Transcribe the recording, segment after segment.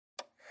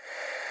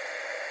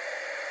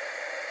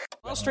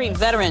Wall Street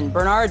veteran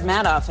Bernard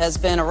Madoff has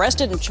been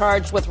arrested and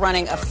charged with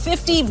running a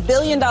 $50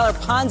 billion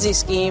Ponzi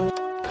scheme.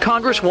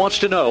 Congress wants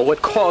to know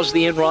what caused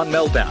the Enron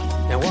meltdown.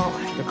 Now, while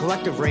the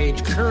collective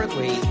rage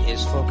currently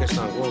is focused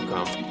on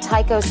WorldCom,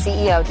 Tyco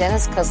CEO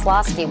Dennis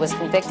Kozlowski was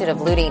convicted of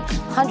looting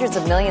hundreds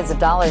of millions of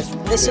dollars.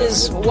 This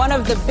is one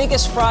of the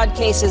biggest fraud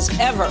cases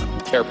ever.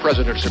 Their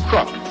president's a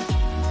crook.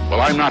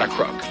 Well, I'm not a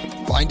crook.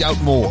 Find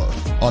out more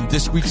on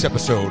this week's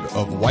episode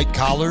of White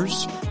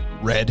Collars,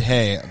 Red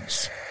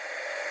Hands.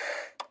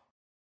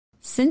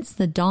 Since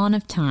the dawn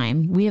of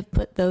time, we have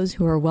put those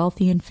who are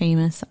wealthy and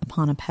famous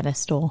upon a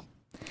pedestal.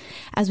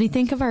 As we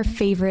think of our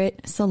favorite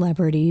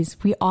celebrities,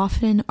 we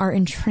often are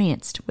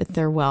entranced with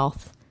their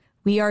wealth.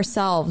 We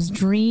ourselves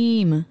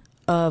dream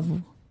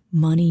of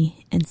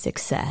money and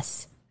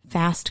success,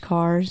 fast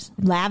cars,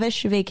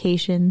 lavish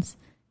vacations,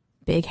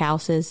 big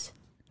houses.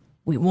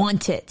 We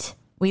want it.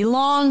 We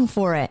long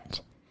for it.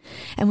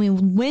 And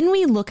when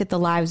we look at the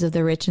lives of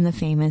the rich and the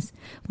famous,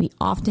 we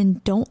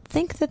often don't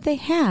think that they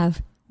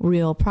have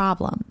real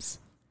problems.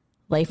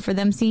 Life for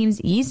them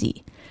seems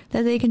easy,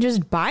 that they can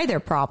just buy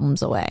their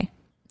problems away.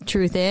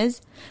 Truth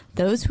is,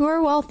 those who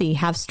are wealthy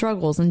have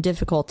struggles and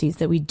difficulties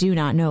that we do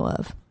not know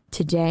of.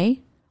 Today,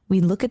 we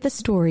look at the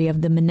story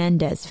of the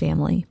Menendez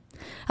family,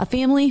 a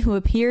family who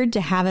appeared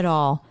to have it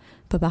all,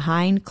 but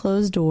behind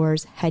closed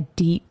doors had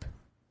deep,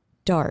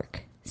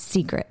 dark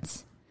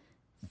secrets.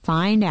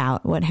 Find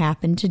out what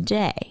happened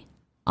today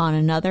on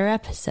another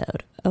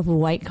episode of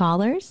White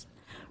Collars,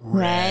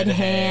 Red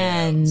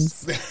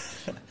Hands.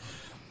 This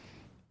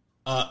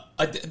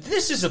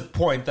is a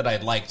point that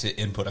I'd like to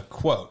input a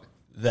quote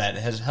that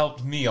has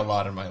helped me a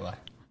lot in my life.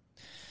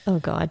 Oh,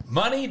 God.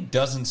 Money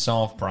doesn't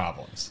solve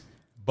problems,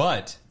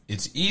 but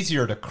it's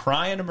easier to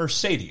cry in a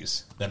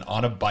Mercedes than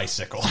on a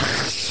bicycle.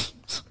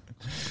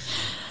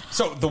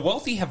 So the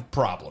wealthy have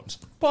problems,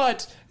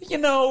 but, you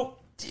know,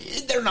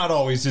 they're not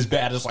always as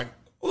bad as like,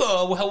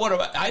 well, what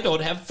about, I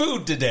don't have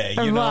food today,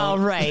 you know? Well,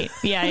 right.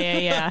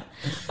 Yeah.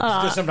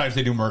 Because sometimes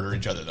they do murder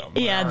each other, though.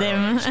 Yeah,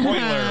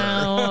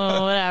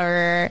 Spoiler.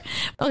 Whatever.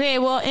 Okay,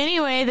 well,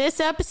 anyway, this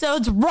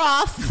episode's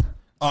rough.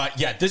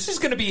 Yeah, this is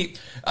going to be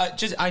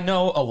I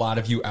know a lot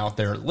of you out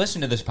there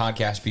listen to this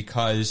podcast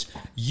because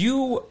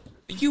you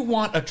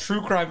want a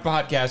true crime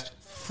podcast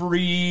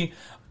free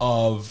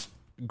of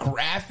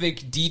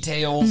graphic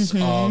details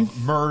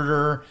of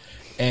murder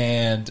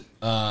and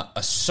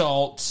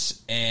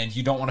assaults, and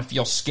you don't want to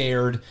feel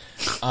scared.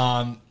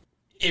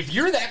 If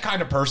you're that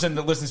kind of person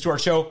that listens to our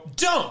show,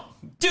 don't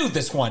do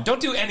this one. Don't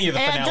do any of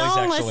the finales,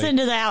 don't actually. Listen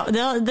to that.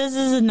 This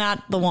is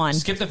not the one.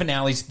 Skip the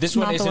finales. This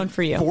Not one the isn't one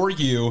for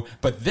you,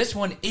 but this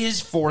one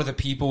is for the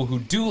people who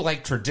do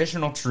like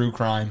traditional true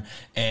crime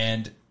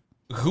and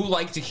who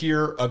like to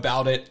hear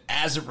about it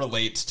as it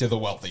relates to the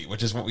wealthy,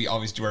 which is what we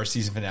always do our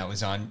season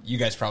finales on. You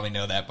guys probably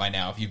know that by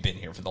now if you've been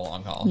here for the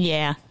long haul.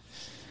 Yeah.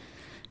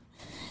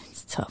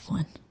 It's a tough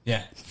one.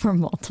 Yeah. For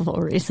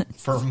multiple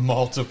reasons.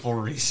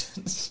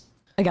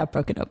 I got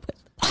broken up with.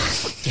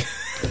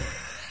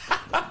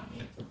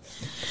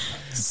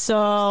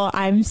 So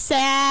I'm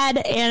sad,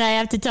 and I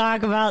have to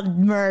talk about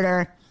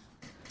murder.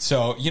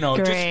 So, you know,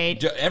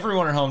 Great. just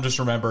everyone at home, just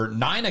remember,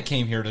 Nina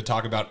came here to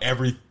talk about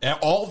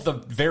all the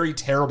very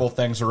terrible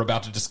things we're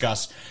about to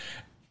discuss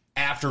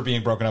after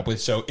being broken up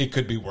with, so it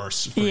could be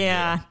worse for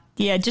you.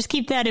 Yeah, just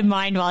keep that in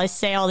mind while I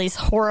say all these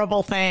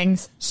horrible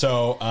things.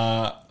 So,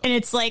 and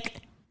it's like,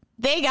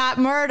 they got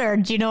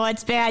murdered. Do you know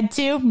what's bad,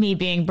 too? Me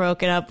being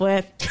broken up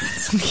with.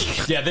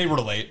 yeah, they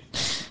relate.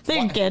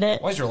 They get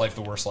it. Why is your life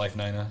the worst life,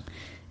 Nina?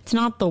 It's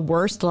not the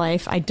worst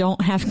life. I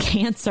don't have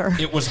cancer.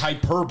 It was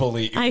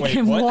hyperbole. I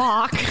can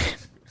walk.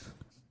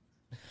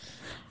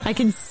 I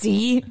can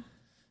see.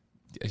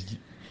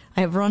 I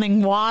have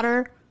running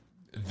water.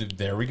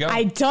 There we go.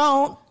 I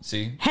don't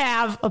see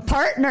have a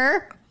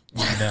partner.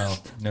 No,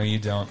 you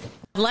don't.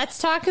 Let's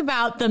talk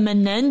about the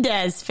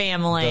Menendez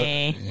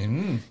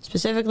family,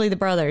 specifically the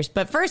brothers.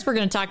 But first, we're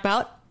going to talk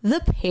about the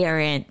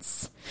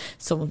parents.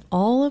 So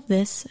all of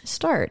this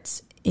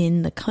starts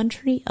in the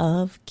country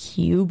of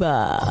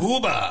Cuba.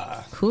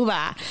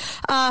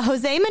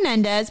 Jose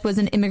Menendez was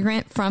an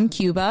immigrant from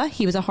Cuba.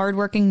 He was a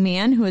hardworking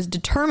man who was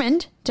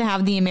determined to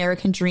have the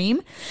American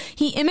dream.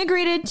 He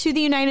immigrated to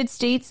the United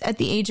States at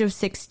the age of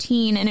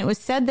 16, and it was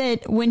said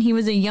that when he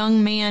was a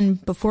young man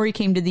before he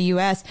came to the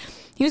U.S.,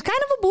 he was kind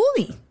of a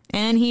bully,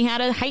 and he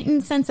had a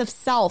heightened sense of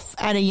self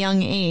at a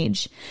young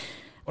age.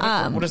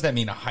 What does that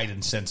mean, a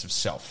heightened sense of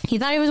self? He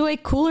thought he was way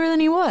cooler than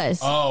he was.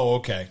 Oh,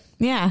 okay.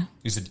 Yeah.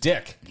 He's a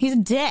dick. He's a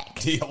dick.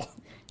 Deal.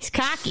 He's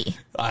cocky.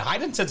 A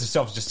heightened sense of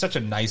self is just such a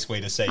nice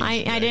way to say it.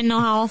 I didn't know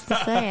how else to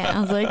say it. I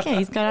was like, yeah,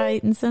 he's got a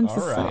heightened sense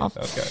of self.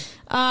 Okay.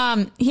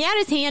 He had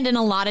his hand in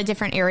a lot of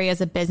different areas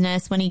of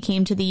business when he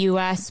came to the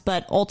U.S.,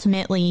 but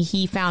ultimately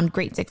he found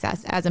great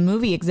success as a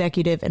movie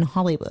executive in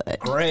Hollywood.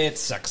 Great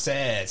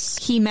success.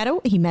 He met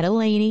a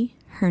lady.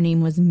 Her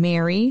name was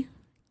Mary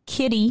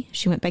Kitty.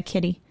 She went by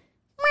Kitty.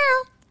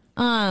 Meow.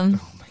 Oh my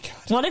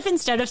God. What if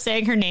instead of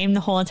saying her name the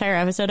whole entire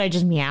episode, I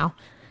just meow?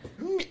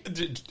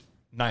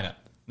 Nina,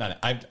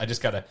 I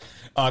just got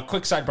a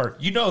quick sidebar.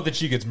 You know that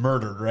she gets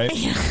murdered, right?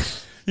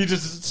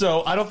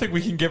 So I don't think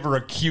we can give her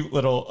a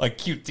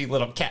cutesy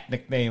little cat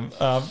nickname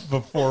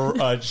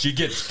before she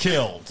gets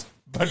killed.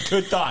 But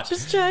good thought.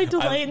 Just trying to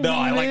lighten the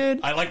mood.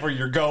 I like where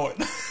you're going.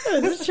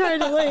 Just trying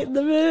to lighten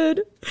the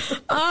mood.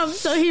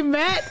 So he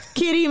met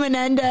Kitty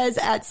Menendez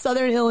at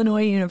Southern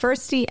Illinois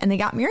University, and they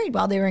got married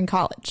while they were in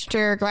college.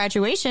 After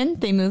graduation,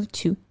 they moved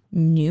to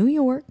New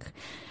York.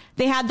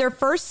 They had their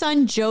first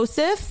son,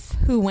 Joseph,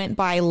 who went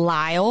by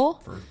Lyle.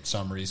 For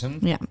some reason.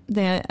 Yeah.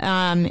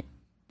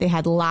 They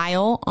had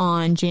Lyle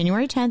on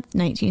January 10th,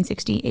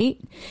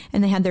 1968,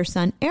 and they had their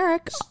son,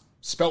 Eric.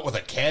 Spelt with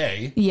a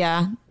K.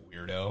 Yeah.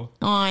 Weirdo.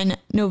 On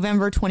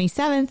November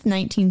 27th,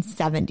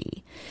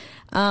 1970.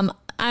 I'm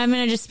going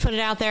to just put it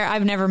out there.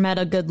 I've never met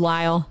a good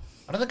Lyle.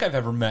 I don't think I've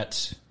ever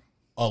met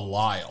a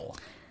Lyle.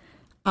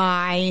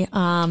 I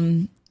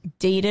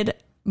dated,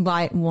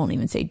 I won't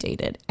even say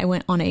dated. I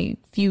went on a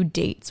few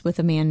dates with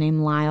a man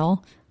named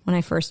Lyle when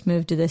I first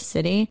moved to this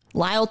city.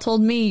 Lyle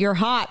told me, "You're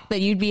hot,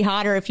 but you'd be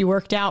hotter if you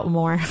worked out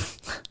more."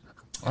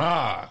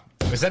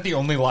 Is that the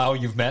only Lyle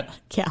you've met?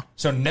 Yeah.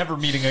 So I've never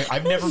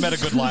met a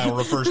good Lyle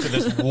refers to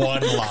this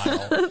one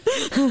Lyle.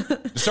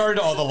 Sorry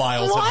to all the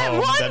Lyles at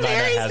home. One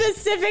very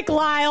specific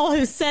Lyle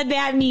who said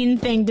that mean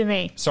thing to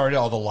me. Sorry to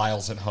all the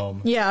Lyles at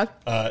home. Yeah.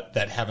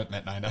 That haven't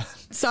met Nina.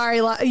 Sorry,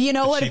 you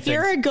know what? If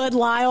you're a good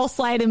Lyle,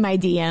 slide in my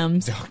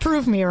DMs.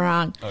 Prove me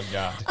wrong. Oh,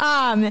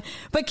 God.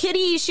 But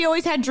Kitty, she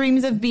always had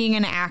dreams of being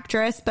an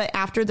actress, but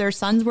after their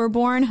sons were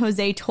born,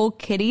 Jose told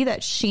Kitty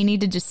that she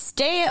needed to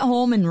stay at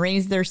home and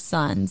raise their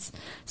sons.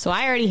 So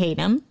I already hate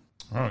him.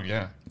 Oh,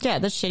 yeah. Yeah,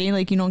 that's shitty.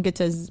 Like, you don't get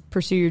to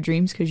pursue your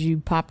dreams because you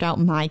popped out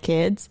my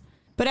kids.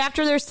 But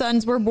after their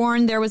sons were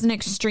born, there was an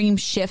extreme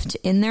shift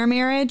in their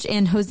marriage,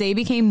 and Jose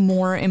became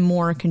more and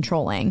more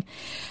controlling.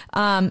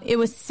 It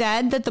was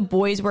said that the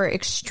boys were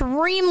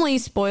extremely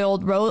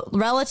spoiled,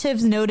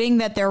 relatives noting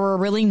that there were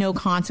really no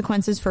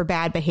consequences for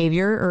bad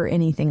behavior or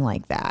anything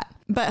like that.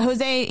 But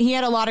Jose, he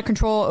had a lot of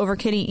control over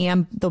Kitty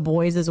and the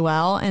boys as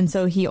well. And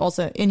so he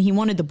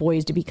wanted the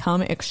boys to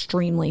become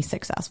extremely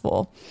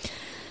successful.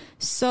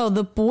 So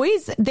the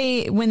boys,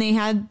 when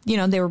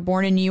they were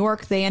born in New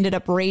York, they ended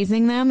up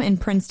raising them in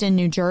Princeton,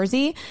 New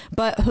Jersey.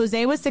 But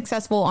Jose was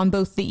successful on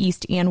both the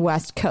East and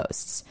West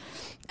coasts.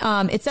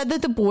 It said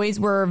that the boys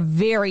were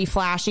very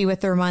flashy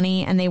with their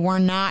money, and they were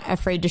not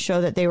afraid to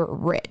show that they were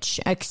rich.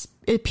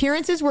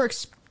 Appearances were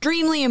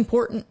extremely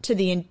important to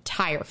the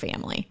entire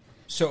family.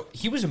 So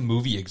he was a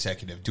movie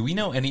executive. Do we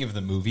know any of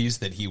the movies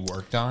that he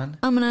worked on?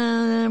 We're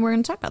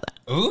gonna talk about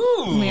that.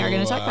 Ooh, we are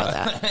gonna talk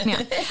about that. Yeah,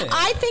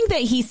 I think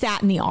that he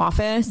sat in the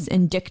office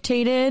and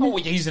dictated. Oh,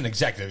 he's an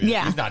executive.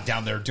 Yeah, he's not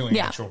down there doing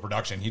actual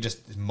production. He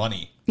just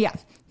money. Yeah,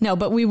 no,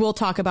 but we will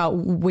talk about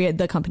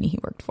the company he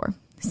worked for.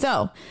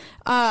 So,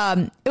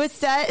 it was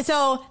said.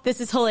 So this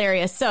is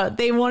hilarious. So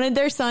they wanted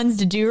their sons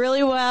to do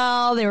really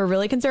well. They were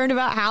really concerned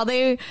about how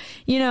they,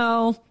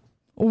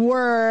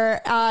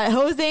 were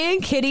Jose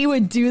and Kitty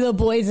would do the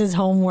boys'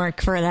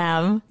 homework for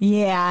them.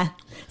 Yeah.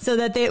 So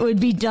that it would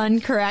be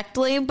done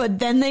correctly, but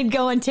then they'd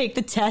go and take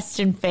the test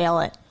and fail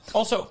it.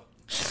 Also,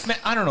 man,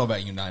 I don't know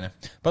about you, Nina,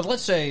 but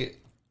let's say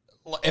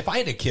if I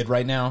had a kid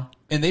right now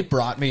and they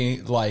brought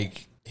me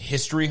like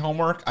history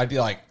homework, I'd be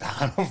like,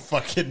 I don't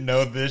fucking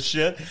know this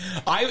shit.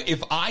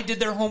 If I did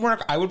their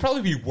homework, I would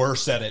probably be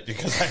worse at it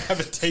because I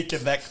haven't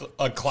taken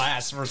a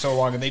class for so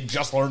long and they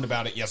just learned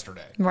about it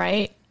yesterday.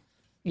 Right.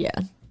 Yeah.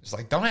 It's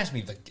like, don't ask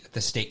me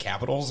the state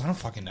capitals. I don't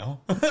fucking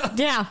know.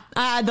 Yeah,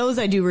 those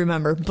I do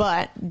remember,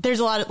 but there's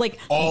a lot of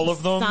all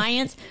of them.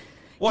 Science.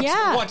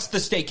 What's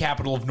the state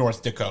capital of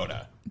North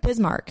Dakota?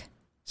 Bismarck.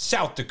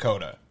 South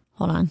Dakota.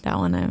 Hold on, that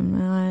one I'm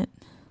not.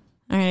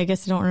 All right, I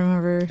guess I don't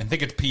remember. I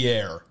think it's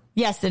Pierre.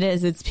 Yes, it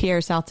is. It's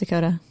Pierre, South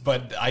Dakota.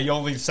 But I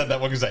only said that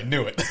one because I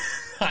knew it.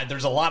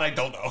 There's a lot I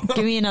don't know.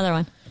 Give me another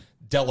one.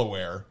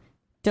 Delaware.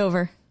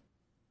 Dover.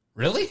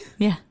 Really?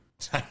 Yeah.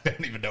 I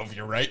don't even know if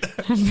you're right.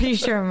 I'm pretty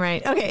sure I'm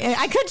right. Okay,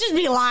 I could just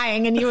be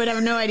lying and you would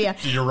have no idea.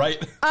 You're right.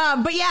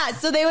 But yeah,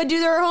 so they would do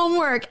their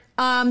homework.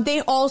 They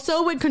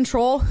also would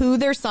control who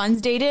their sons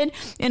dated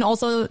and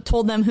also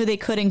told them who they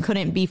could and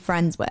couldn't be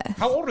friends with.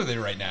 How old are they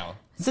right now?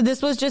 So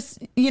this was just,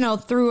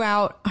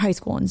 throughout high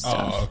school and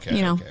stuff. Oh,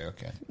 okay,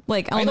 okay.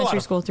 Like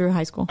elementary school through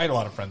high school. I had a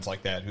lot of friends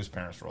like that whose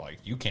parents were like,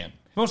 you can't.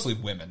 Mostly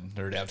women.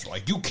 Their dads were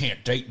like, you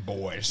can't date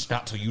boys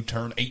not till you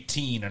turn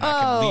 18 and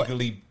I can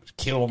legally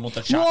kill them with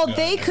a shotgun. Well,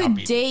 they could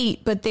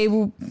date, but they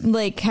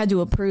had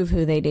to approve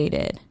who they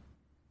dated.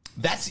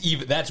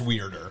 That's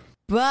weirder.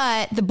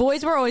 But the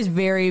boys were always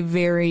very,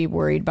 very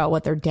worried about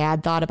what their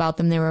dad thought about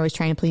them. They were always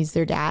trying to please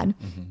their dad.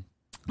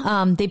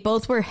 Mm-hmm. They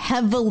both were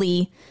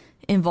heavily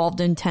involved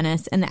in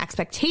tennis, and the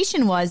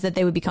expectation was that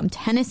they would become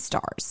tennis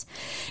stars.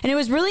 And it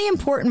was really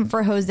important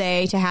for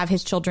Jose to have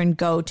his children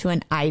go to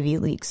an Ivy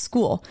League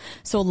school.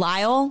 So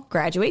Lyle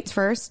graduates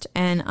first,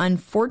 and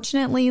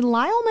unfortunately,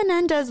 Lyle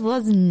Menendez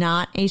was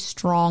not a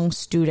strong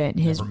student.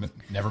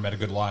 Never met a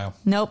good Lyle.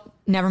 Nope.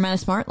 Never met a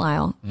smart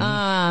Lyle.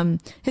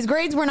 His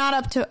grades were not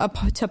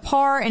up to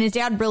par, and his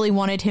dad really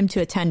wanted him to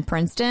attend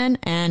Princeton,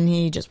 and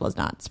he just was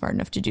not smart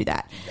enough to do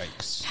that.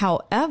 Yikes.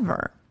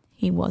 However,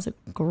 He was a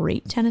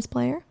great tennis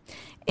player.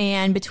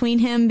 And between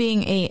him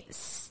being a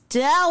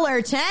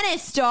stellar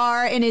tennis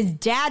star and his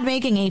dad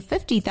making a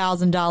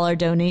 $50,000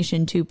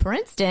 donation to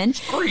Princeton,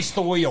 Grease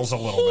the wheels a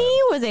little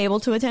he was able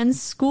to attend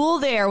school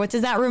there. What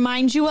does that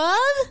remind you of?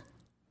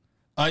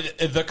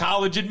 The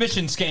college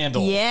admission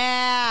scandal.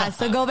 Yeah.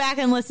 So go back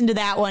and listen to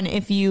that one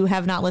if you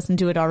have not listened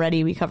to it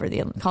already. We covered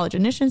the college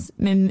admissions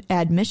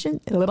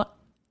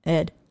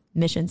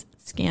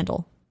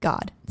scandal.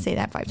 God, say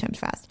that 5 times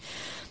fast.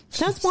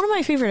 That's one of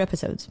my favorite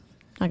episodes.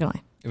 Not gonna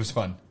lie. It was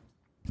fun.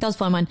 That was a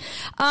fun one.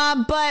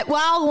 But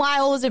while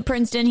Lyle was at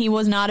Princeton, he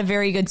was not a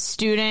very good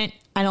student.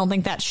 I don't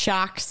think that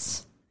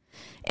shocks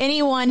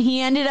anyone.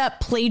 He ended up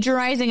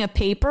plagiarizing a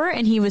paper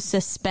and he was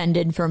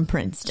suspended from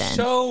Princeton.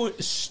 So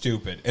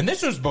stupid. And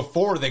this was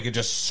before they could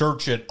just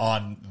search it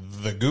on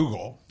the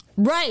Google.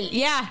 Right,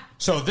 yeah.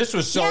 So this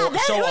was so it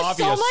was obvious.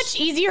 So much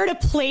easier to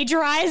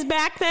plagiarize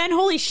back then.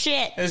 Holy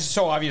shit. This is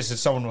so obvious that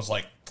someone was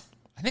like,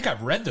 I think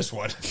I've read this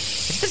one.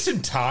 Is this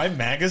in Time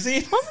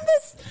magazine? Wasn't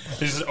this?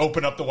 They just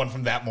open up the one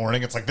from that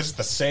morning. It's like, this is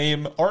the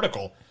same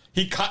article.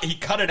 He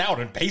cut it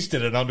out and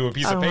pasted it onto a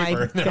piece of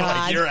paper. And they're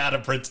like, you're out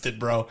of Princeton,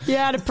 bro. You're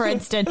out of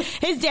Princeton.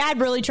 His dad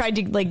really tried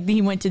to,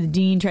 he went to the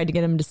dean, tried to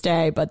get him to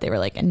stay, but they were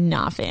like,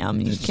 nah, fam,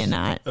 you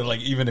cannot. They're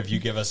like, even if you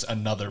give us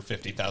another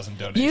 $50,000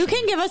 donation. You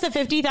can give us a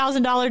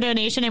 $50,000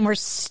 donation and we're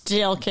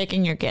still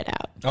kicking your kid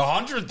out.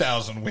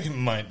 $100,000, we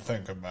might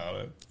think about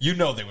it. You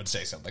know they would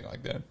say something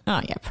like that.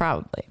 Oh, yeah,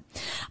 probably.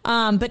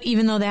 But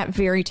even though that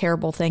very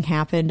terrible thing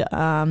happened,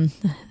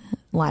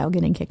 Lyle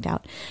getting kicked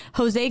out,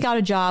 Jose got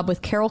a job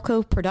with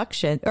Carolco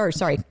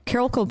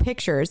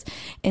Pictures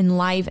in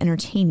Live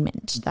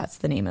Entertainment. That's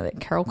the name of it.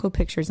 Carolco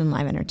Pictures and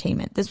Live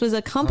Entertainment. This was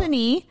a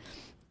company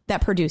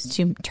that produced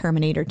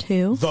Terminator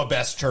 2. The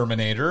best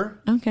Terminator.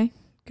 Okay.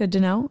 Good to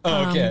know.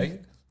 Okay.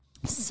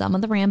 Some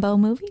of the Rambo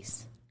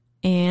movies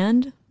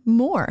and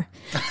more.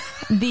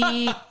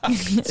 There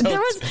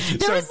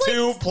was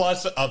 2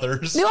 plus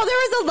others. No, there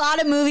was a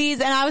lot of movies,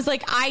 and I was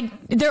like,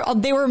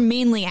 they were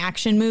mainly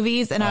action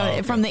movies,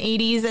 and from the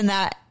 80s and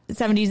the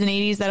 70s and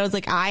 80s. That I was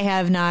like,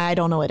 I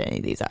don't know what any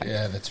of these are.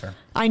 Yeah, that's fair.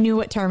 I knew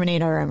what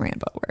Terminator and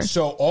Rambo were.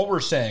 So all we're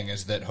saying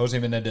is that Jose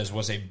Menendez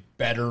was a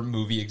better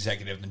movie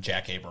executive than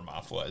Jack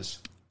Abramoff was.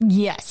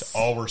 Yes. That's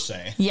all we're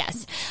saying.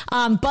 Yes.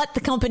 But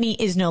the company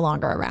is no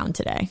longer around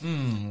today.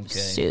 Okay.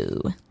 So,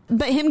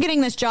 but him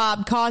getting this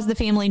job caused the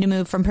family to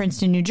move from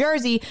Princeton, New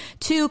Jersey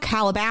to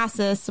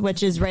Calabasas,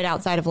 which is right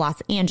outside of Los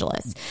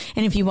Angeles.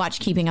 And if you watch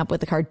Keeping Up with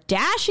the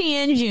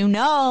Kardashians, you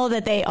know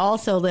that they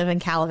also live in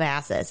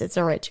Calabasas. It's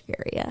a rich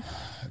area.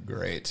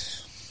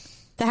 Great.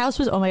 The house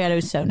was, oh my God, it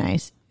was so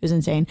nice. It was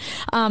insane.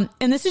 And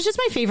this is just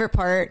my favorite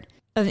part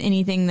of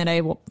anything that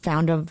I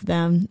found of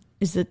them,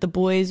 is that the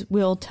boys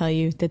will tell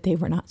you that they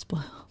were not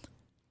spoiled.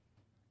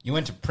 You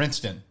went to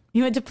Princeton.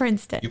 You went to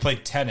Princeton. You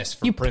played tennis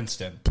for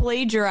Princeton.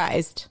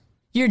 Plagiarized.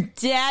 Your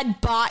dad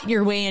bought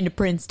your way into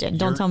Princeton.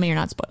 Don't tell me you're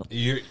not spoiled.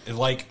 You're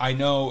like, I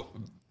know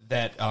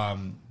that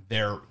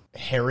their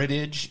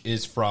heritage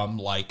is from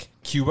like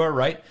Cuba,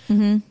 right?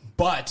 Mm-hmm.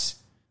 But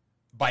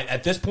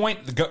at this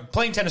point,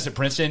 playing tennis at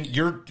Princeton,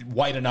 you're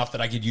white enough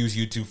that I could use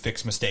you to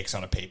fix mistakes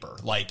on a paper.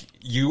 Like,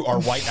 you are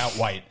white out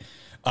white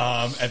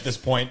at this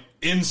point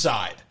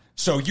inside.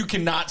 So you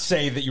cannot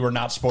say that you are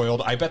not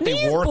spoiled. I bet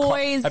they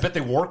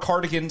wore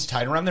cardigans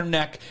tied around their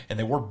neck, and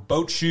they wore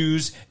boat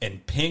shoes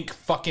and pink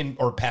fucking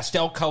or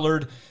pastel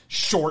colored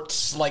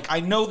shorts. Like, I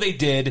know they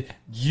did.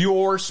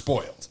 You're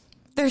spoiled.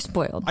 They're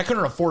spoiled. I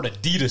couldn't afford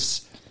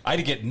Adidas. I had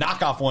to get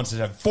knockoff ones that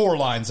have 4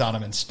 lines on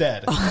them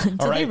instead. Did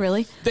they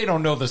really? They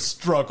don't know the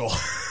struggle.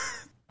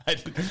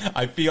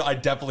 I feel I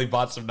definitely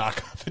bought some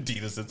knockoff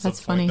Adidas at some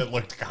point that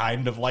looked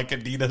kind of like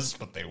Adidas,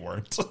 but they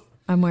weren't.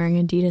 I'm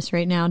wearing Adidas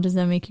right now. Does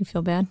that make you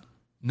feel bad?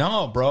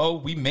 No, bro.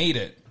 We made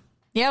it.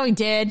 Yeah, we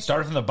did.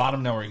 Started from the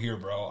bottom, now we're here,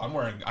 bro. I'm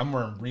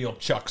wearing real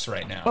Chucks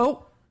right now.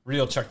 Oh.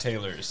 Real Chuck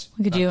Taylors.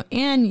 Look at you.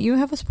 And you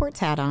have a sports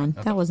hat on.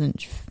 That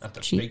wasn't not the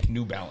cheap. fake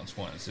New Balance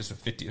ones. It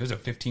was a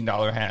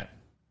 $15 hat.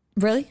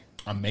 Really?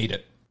 I made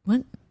it.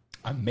 What?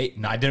 I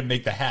didn't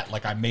make the hat.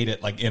 Like, I made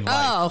it like in life.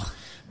 Oh.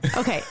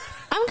 Okay.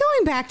 I'm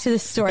going back to the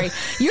story.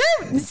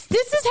 This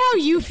is how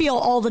you feel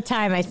all the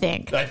time, I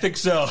think. I think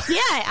so. Yeah,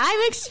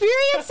 I'm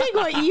experiencing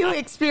what you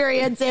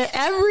experience at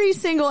every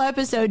single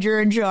episode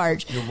you're in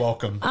charge. You're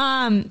welcome.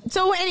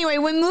 So anyway,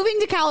 when moving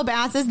to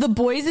Calabasas, the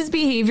boys'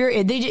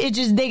 behavior,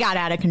 they got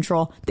out of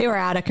control. They were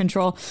out of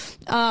control.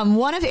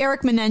 One of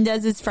Eric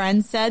Menendez's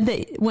friends said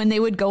that when they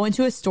would go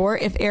into a store,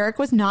 if Eric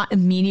was not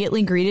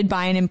immediately greeted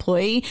by an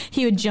employee,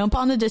 he would jump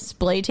on the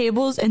display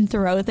tables and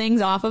throw things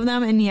off of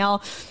them and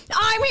yell,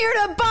 "I'm here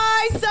to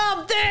buy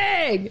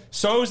something!"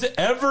 So's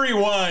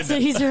everyone. So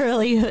he's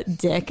really a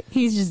dick.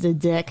 He's just a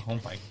dick. Oh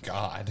my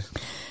God.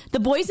 The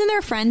boys and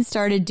their friends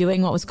started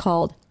doing what was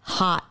called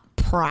hot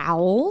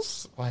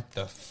prowls. What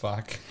the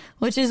fuck?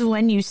 Which is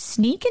when you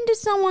sneak into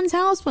someone's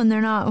house when they're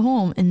not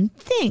home and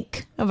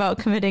think about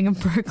committing a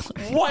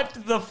burglary. What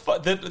the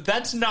fuck?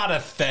 That's not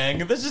a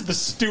thing. This is the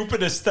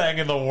stupidest thing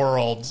in the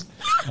world.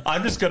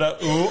 I'm just gonna,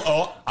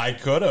 I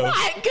could have.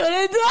 I could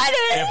have done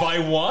it. If I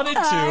wanted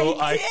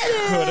to, I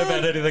could have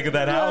had anything in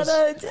that house.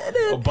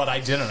 But I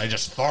didn't. I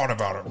just thought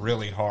about it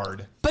really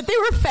hard. But they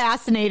were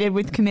fascinated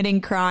with committing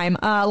crime.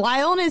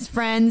 Lyle and his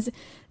friends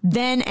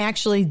then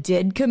actually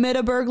did commit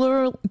a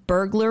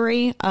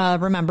burglary.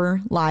 Remember,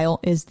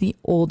 Lyle is the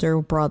older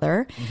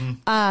brother.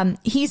 Mm-hmm.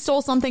 He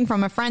stole something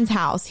from a friend's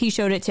house. He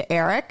showed it to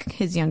Eric,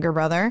 his younger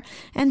brother.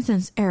 And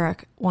since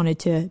Eric wanted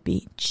to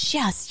be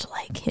just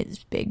like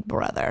his big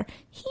brother,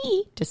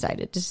 he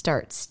decided to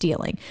start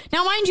stealing.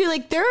 Now, mind you,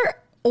 like, they're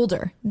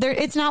older.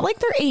 It's not like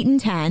they're 8 and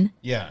 10.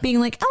 Yeah. Being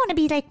like, I want to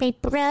be like my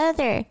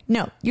brother.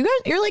 No,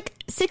 you're like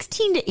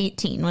 16 to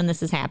 18 when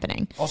this is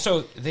happening.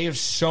 Also, they have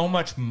so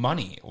much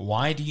money.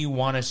 Why do you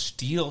want to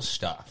steal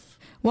stuff?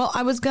 Well,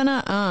 I was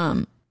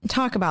gonna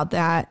talk about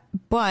that,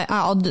 but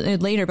I'll do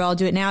it later, but I'll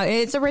do it now.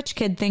 It's a rich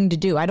kid thing to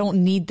do. I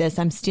don't need this.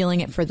 I'm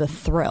stealing it for the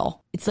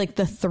thrill. It's like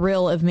the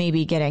thrill of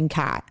maybe getting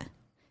caught.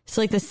 It's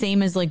like the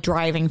same as like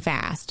driving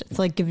fast. It's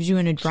like gives you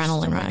an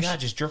adrenaline rush. Oh my God,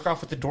 just jerk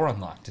off with the door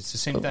unlocked. It's the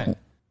same thing.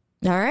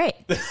 All right.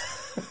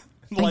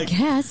 I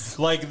guess.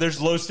 Like, there's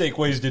low-stake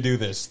ways to do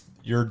this.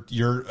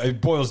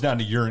 It boils down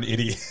to you're an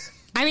idiot.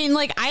 I mean,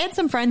 like, I had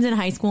some friends in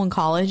high school and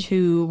college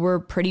who were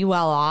pretty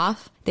well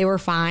off. They were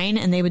fine,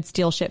 and they would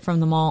steal shit from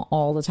the mall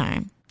all the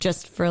time.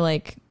 Just for,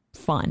 like,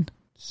 fun.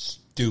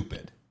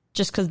 Stupid.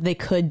 Just because they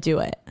could do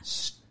it.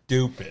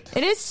 Stupid.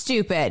 It is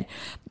stupid.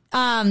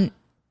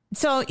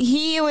 So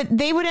they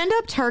would end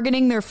up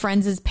targeting their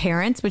friends'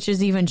 parents, which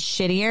is even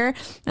shittier.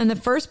 And the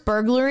first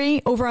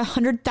burglary, over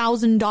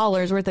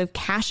 $100,000 worth of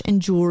cash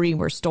and jewelry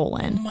were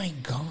stolen. Oh my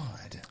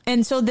God.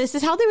 And so this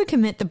is how they would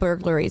commit the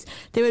burglaries.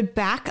 They would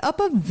back up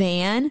a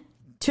van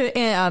to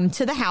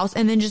the house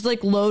and then just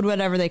like load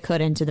whatever they could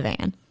into the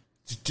van.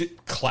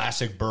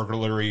 Classic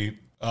burglary.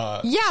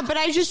 Yeah, but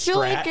I just feel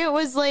like it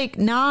was like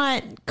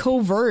not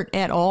covert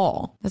at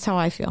all. That's how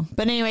I feel.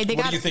 But anyway,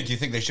 What do you think? You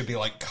think they should be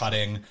like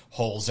cutting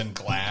holes in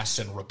glass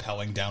and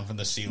rappelling down from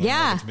the ceiling?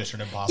 Yeah. Like it's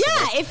Mission Impossible.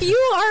 Yeah, if you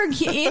are in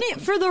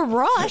it for the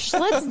rush,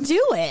 let's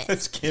do it.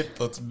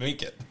 Let's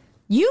make it.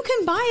 You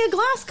can buy a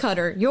glass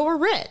cutter. You're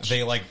rich.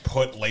 They like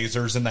put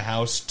lasers in the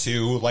house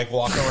to like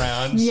walk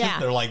around. Yeah.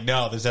 They're like,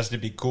 no, this has to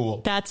be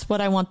cool. That's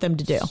what I want them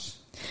to do.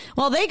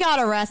 Well, they got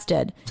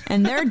arrested,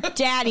 and their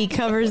daddy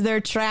covers their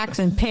tracks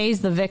and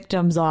pays the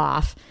victims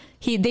off.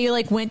 They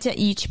like went to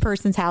each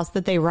person's house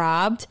that they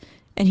robbed,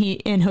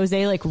 and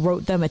Jose like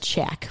wrote them a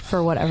check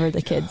for whatever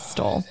the kids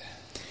stole.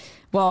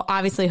 Well,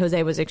 obviously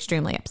Jose was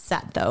extremely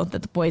upset though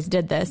that the boys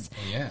did this.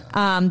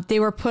 Yeah. They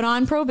were put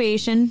on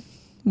probation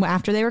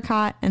after they were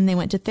caught, and they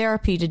went to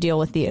therapy to deal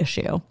with the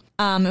issue.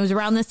 It was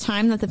around this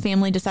time that the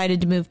family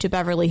decided to move to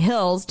Beverly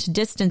Hills to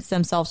distance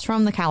themselves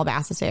from the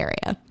Calabasas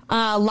area.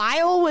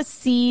 Lyle was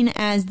seen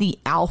as the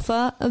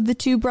alpha of the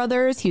two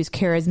brothers. He was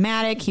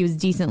charismatic. He was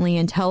decently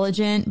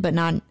intelligent, but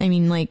not, I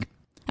mean, like,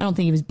 I don't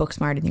think he was book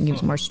smart. I think he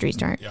was more street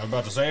smart. Yeah, I'm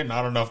about to say,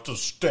 not enough to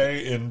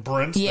stay in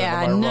Princeton.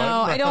 Yeah,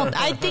 no, I don't.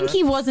 I think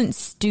he wasn't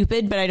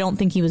stupid, but I don't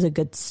think he was a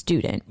good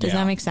student. Does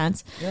that make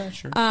sense? Yeah,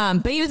 sure.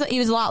 But he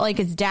was a lot like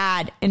his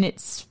dad, and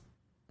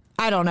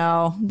I don't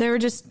know. They're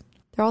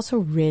also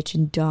rich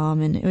and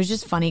dumb, and it was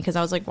just funny because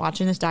I was like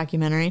watching this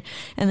documentary,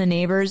 and the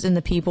neighbors and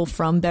the people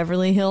from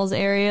Beverly Hills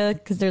area,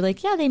 because they're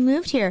like, yeah, they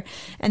moved here,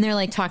 and they're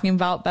like talking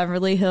about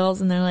Beverly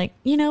Hills, and they're like,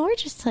 we're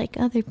just like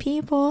other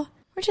people.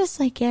 We're just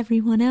like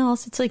everyone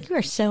else. It's like, you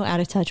are so out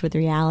of touch with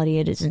reality.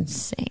 It is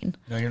insane.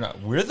 No, you're not.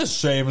 We're the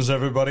same as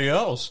everybody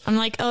else. I'm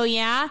like, oh,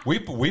 yeah? We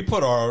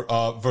put our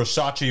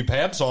Versace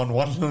pants on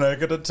one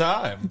leg at a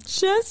time.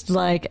 Just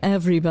like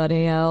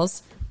everybody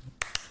else.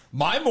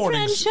 My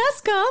mornings,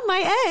 Francesca,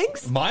 my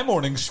eggs. My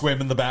morning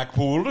swim in the back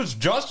pool is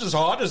just as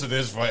hard as it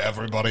is for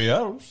everybody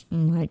else. Oh,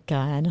 my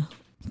God.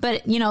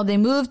 But, they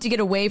moved to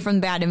get away from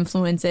bad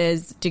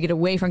influences, to get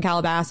away from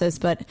Calabasas,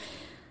 but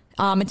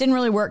it didn't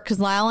really work because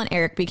Lyle and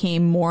Eric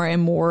became more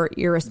and more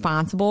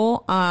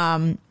irresponsible.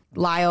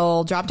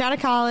 Lyle dropped out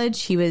of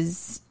college. He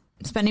was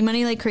spending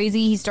money like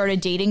crazy. He started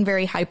dating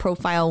very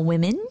high-profile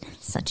women,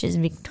 such as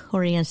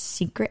Victoria's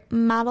Secret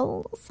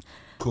models.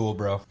 Cool,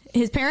 bro.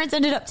 His parents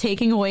ended up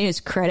taking away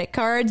his credit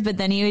cards, but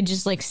then he would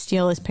just like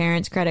steal his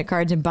parents' credit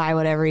cards and buy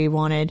whatever he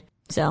wanted.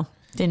 So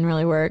didn't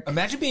really work.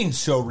 Imagine being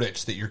so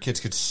rich that your kids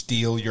could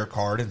steal your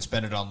card and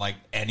spend it on like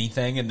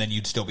anything, and then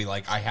you'd still be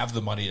like, I have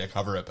the money to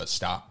cover it, but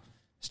stop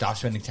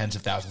spending tens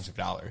of thousands of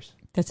dollars.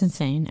 That's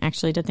insane,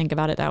 actually, to think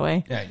about it that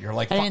way. Yeah, you're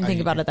like, I didn't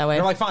think about it that way.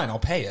 You're like, fine, I'll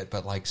pay it,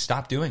 but like,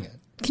 stop doing it.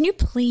 Can you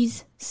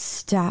please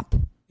stop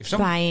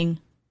buying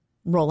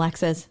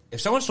Rolexes?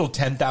 If someone stole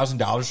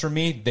 $10,000 from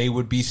me, they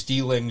would be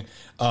stealing.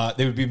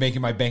 They would be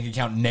making my bank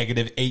account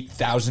negative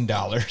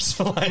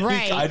 $8,000. Like,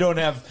 right.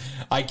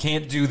 I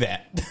can't do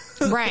that.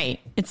 Right.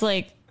 It's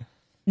like,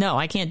 no,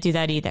 I can't do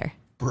that either.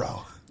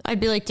 Bro. I'd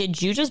be like,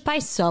 did you just buy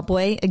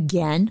Subway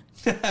again?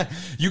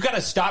 You got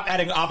to stop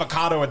adding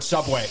avocado at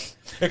Subway.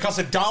 It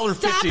costs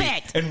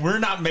 $1.50, and we're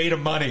not made of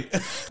money.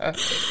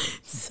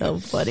 So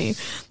funny.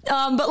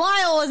 But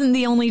Lyle wasn't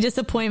the only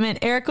disappointment.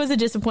 Eric was a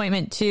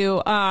disappointment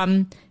too.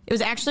 It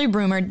was actually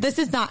rumored. This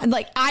is not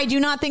like, I do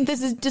not think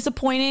this is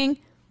disappointing,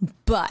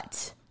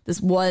 but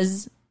this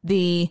was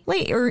the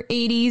late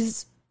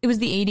 80s. It was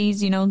the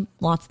 80s, you know,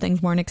 lots of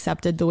things weren't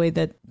accepted the way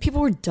that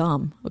people were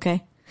dumb.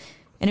 Okay.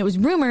 And it was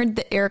rumored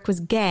that Eric was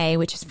gay,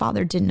 which his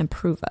father didn't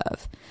approve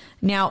of.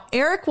 Now,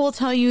 Eric will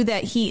tell you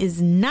that he is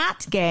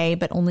not gay,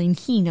 but only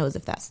he knows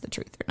if that's the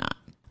truth or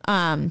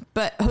not.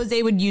 But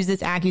Jose would use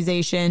this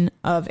accusation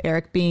of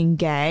Eric being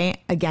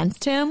gay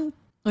against him,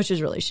 which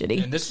is really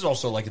shitty. And this is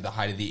also like at the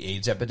height of the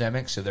AIDS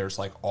epidemic, so there's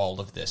like all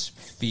of this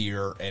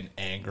fear and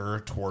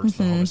anger towards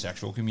the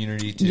homosexual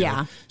community too.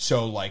 Yeah.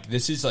 So like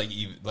this is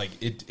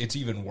it's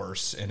even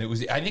worse, and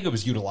I think it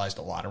was utilized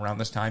a lot around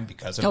this time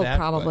because of that. Oh,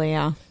 probably,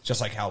 yeah.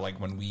 Just like how like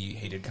when we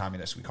hated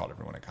communists, we called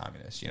everyone a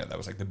communist. You know, that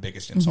was like the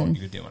biggest insult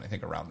you could do. And I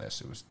think around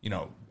this, it was, you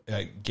know,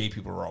 gay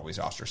people were always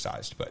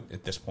ostracized, but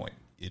at this point,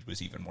 it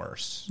was even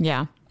worse.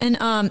 Yeah.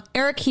 And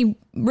Eric, he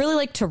really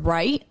liked to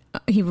write.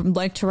 He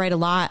liked to write a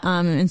lot,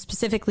 and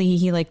specifically,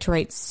 he liked to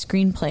write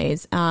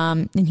screenplays,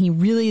 and he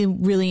really,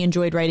 really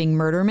enjoyed writing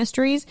murder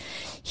mysteries.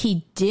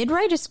 He did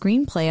write a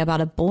screenplay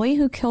about a boy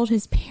who killed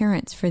his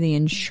parents for the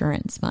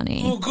insurance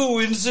money. Oh,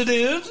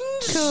 coincidence?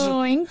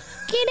 Kidding?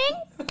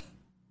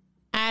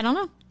 I don't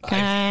know.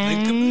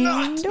 I think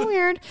not.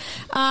 Weird.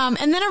 And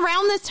then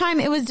around this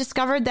time, it was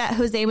discovered that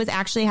Jose was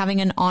actually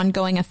having an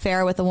ongoing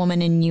affair with a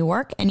woman in New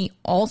York, and he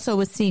also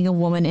was seeing a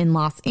woman in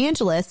Los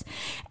Angeles.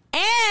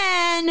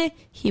 And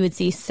he would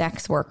see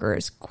sex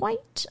workers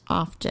quite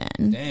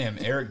often. Damn,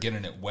 Eric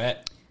getting it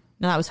wet.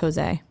 No, that was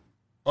Jose.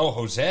 Oh,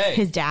 Jose.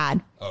 His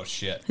dad. Oh,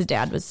 shit. His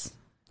dad was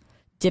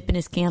dipping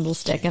his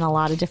candlestick in a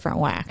lot of different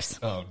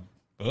wax. Oh,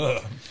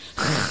 ugh.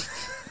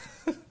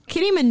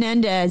 Kitty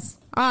Menendez,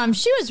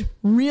 she was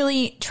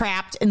really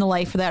trapped in the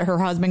life that her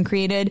husband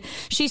created.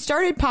 She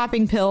started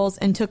popping pills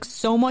and took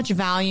so much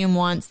Valium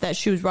once that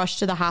she was rushed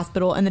to the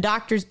hospital, and the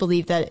doctors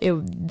believed that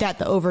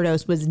the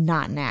overdose was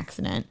not an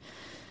accident.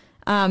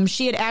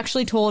 She had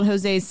actually told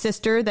Jose's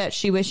sister that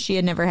she wished she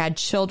had never had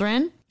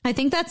children. I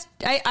think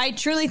I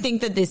truly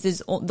think that this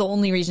is the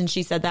only reason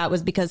she said that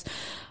was because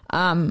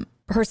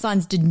her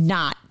sons did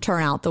not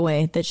turn out the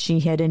way that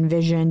she had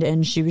envisioned,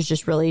 and she was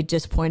just really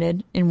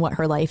disappointed in what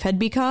her life had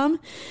become.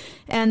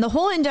 And the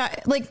whole,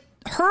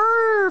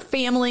 her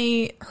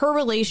family, her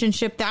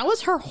relationship, that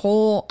was her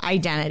whole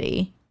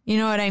identity. You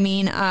know what I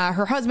mean?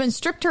 Her husband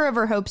stripped her of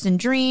her hopes and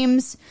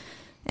dreams.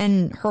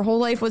 And her whole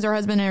life was her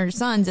husband and her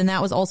sons, and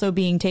that was also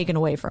being taken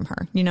away from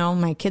her. You know,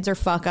 my kids are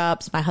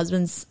fuck-ups. My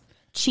husband's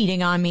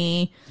cheating on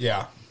me.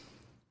 Yeah.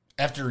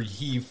 After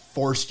he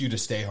forced you to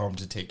stay home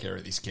to take care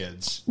of these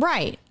kids.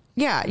 Right.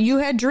 Yeah, you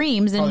had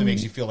dreams. Probably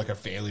makes you feel like a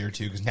failure,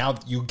 too, because now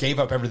you gave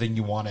up everything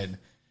you wanted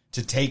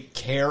to take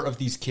care of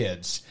these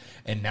kids,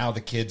 and now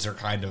the kids are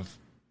kind of...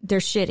 They're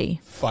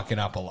shitty. Fucking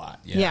up a lot.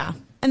 Yeah.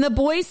 And the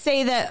boys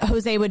say that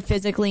Jose would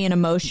physically and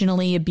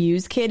emotionally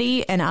abuse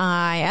Kitty, and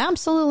I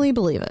absolutely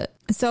believe it.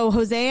 So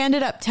Jose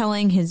ended up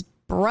telling his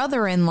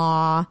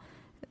brother-in-law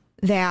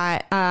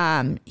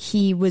that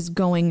he was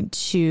going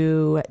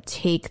to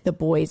take the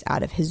boys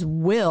out of his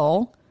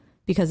will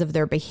because of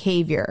their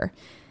behavior.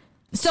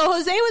 So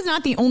Jose was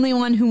not the only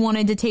one who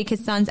wanted to take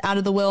his sons out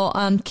of the will.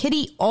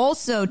 Kitty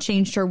also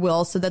changed her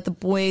will so that the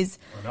boys...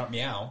 Or not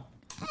Meow.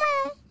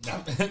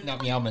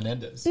 Not Meow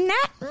Menendez.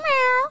 Not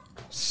Meow.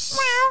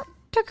 Meow.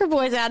 Took her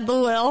boys out of the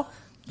will.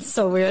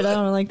 So weird. I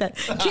don't like that.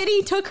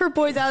 Kitty took her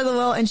boys out of the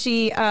will, and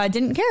she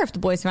didn't care if the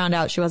boys found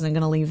out she wasn't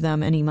going to leave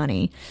them any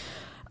money.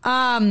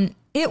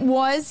 It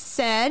was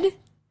said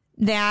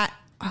that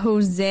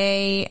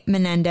Jose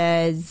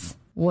Menendez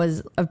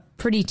was a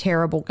pretty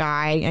terrible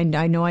guy. And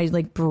I know I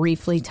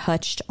briefly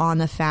touched on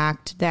the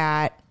fact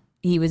that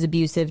he was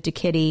abusive to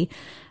Kitty.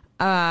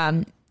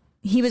 Jose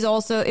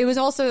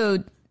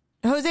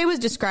was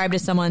described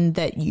as someone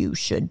that you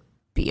should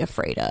be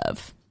afraid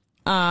of.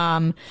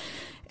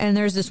 And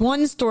there's this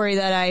one story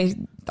that I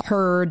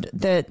heard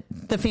that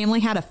the family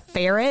had a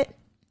ferret,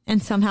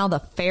 and somehow the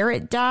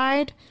ferret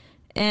died.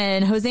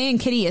 And Jose and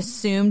Kitty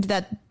assumed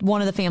that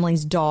one of the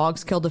family's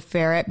dogs killed the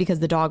ferret because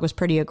the dog was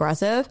pretty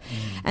aggressive.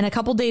 And a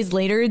couple days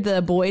later,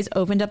 the boys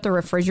opened up the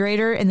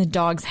refrigerator and the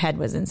dog's head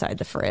was inside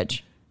the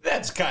fridge.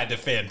 That's kind of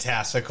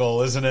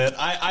fantastical, isn't it?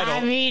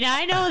 I mean,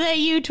 I know that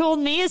you told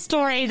me a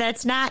story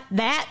that's not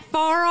that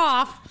far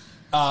off.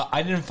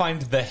 I didn't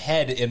find the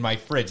head in my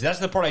fridge. That's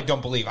the part I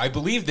don't believe. I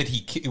believe that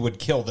he would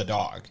kill the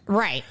dog.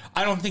 Right.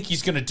 I don't think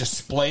he's going to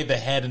display the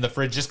head in the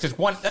fridge just because,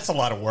 one, that's a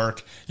lot of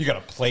work. You got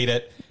to plate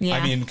it. Yeah.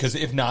 I mean, because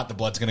if not, the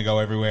blood's going to go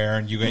everywhere,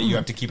 and you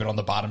have to keep it on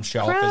the bottom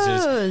shelf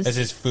as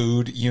his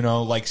food. You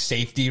know, like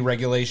safety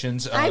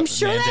regulations. I'm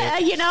sure that I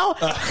don't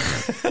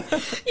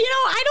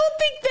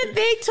think that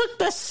they took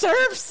the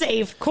serve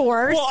safe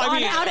course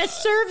on how to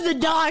serve the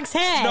dog's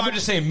head. No, I'm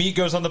just saying meat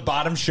goes on the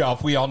bottom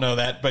shelf. We all know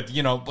that, but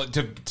you know,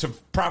 to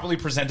properly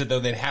presented, though,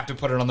 they'd have to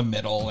put it on the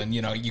middle, and,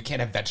 you can't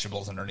have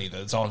vegetables underneath it.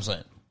 That's all I'm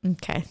saying.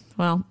 Okay,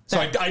 well. So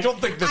I don't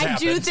think this happened.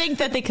 I do think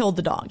that they killed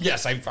the dog.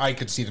 Yes, I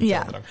could see them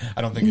killing the dog.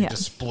 I don't think he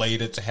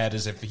displayed its head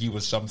as if he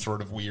was some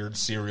sort of weird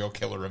serial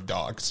killer of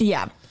dogs.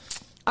 Yeah.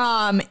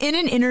 In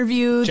an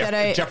interview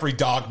Jeffrey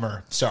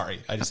Dogmer. Sorry,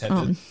 I just had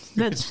to.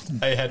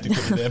 I had to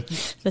give it in.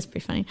 That's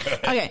pretty funny.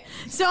 Okay,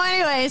 so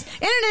anyways,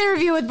 in an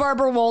interview with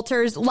Barbara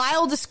Walters,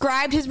 Lyle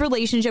described his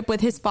relationship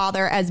with his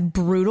father as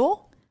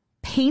brutal,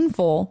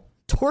 painful,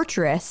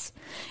 torturous,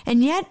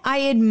 and yet I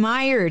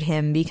admired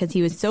him because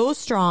he was so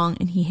strong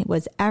and he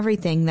was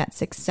everything that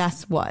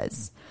success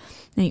was.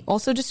 And he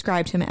also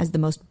described him as the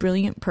most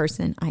brilliant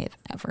person I have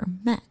ever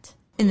met.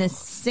 In the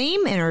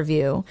same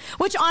interview,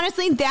 which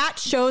honestly, that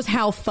shows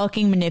how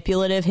fucking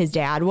manipulative his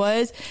dad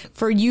was,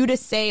 for you to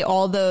say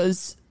all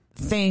those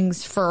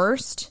things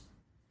first.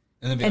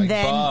 And then,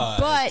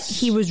 but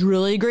he was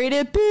really great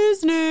at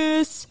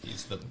business.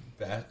 He's the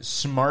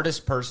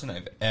smartest person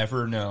I've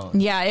ever known.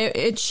 Yeah,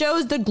 it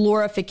shows the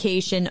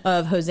glorification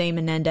of Jose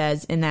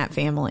Menendez in that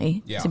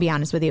family, to be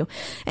honest with you.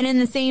 And in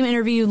the same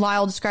interview,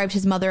 Lyle described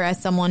his mother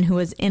as someone who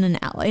was in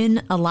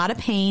a lot of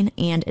pain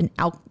and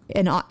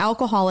an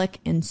alcoholic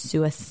and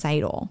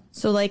suicidal.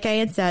 So like I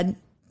had said,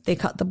 they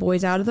cut the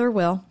boys out of their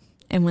will.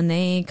 And when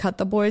they cut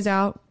the boys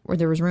out, or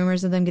there was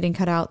rumors of them getting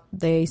cut out,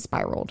 they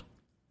spiraled.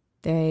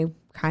 They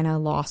kind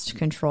of lost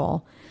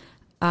control.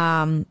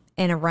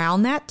 And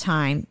around that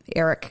time,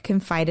 Eric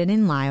confided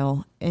in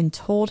Lyle and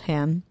told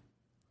him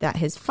that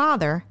his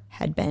father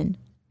had been,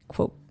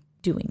 quote,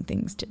 doing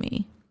things to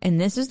me. And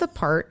this is the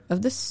part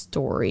of the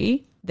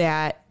story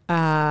that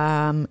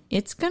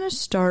it's going to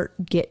start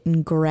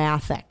getting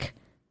graphic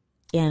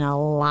in a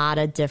lot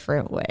of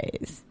different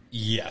ways.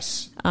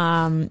 Yes.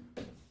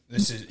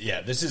 This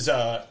is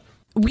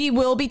we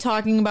will be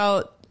talking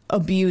about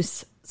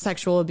abuse,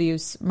 sexual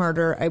abuse,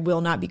 murder. I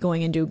will not be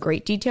going into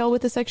great detail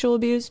with the sexual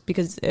abuse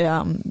because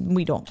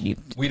we don't need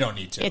to. We don't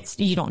need to.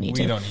 We don't need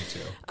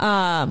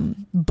to.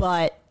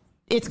 But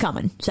it's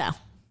coming. So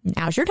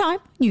now's your time.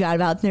 You got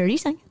about 30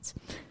 seconds.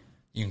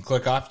 You can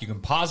click off. You can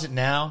pause it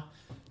now.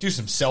 Do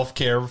some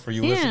self-care before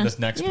you listen to this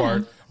next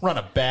part. Run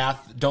a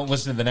bath. Don't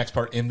listen to the next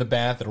part in the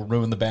bath. It'll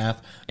ruin the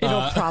bath.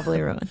 It'll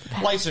probably ruin the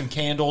bath. Light some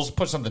candles.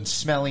 Put something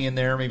smelly in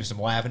there, maybe some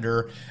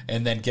lavender,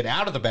 and then get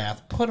out of the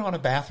bath. Put on a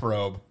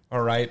bathrobe.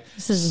 All right?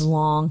 This is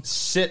long.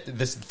 Sit.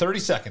 This 30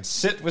 seconds.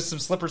 Sit with some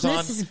slippers on.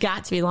 This has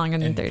got to be longer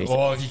than 30 seconds.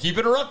 Well, if you keep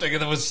interrupting,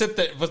 and then we'll sit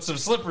there with some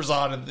slippers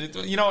on. And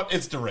you know what?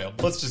 It's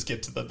derailed. Let's just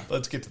get to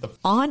the...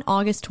 On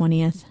August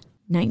 20th,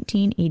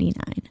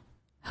 1989...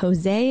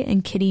 Jose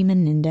and Kitty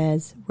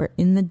Menendez were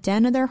in the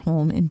den of their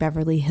home in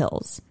Beverly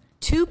Hills.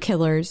 Two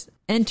killers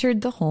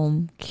entered the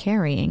home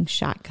carrying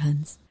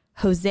shotguns.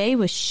 Jose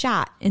was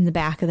shot in the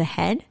back of the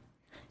head.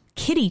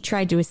 Kitty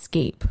tried to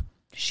escape.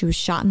 She was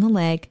shot in the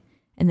leg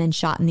and then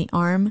shot in the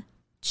arm,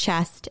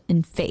 chest,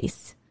 and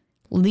face,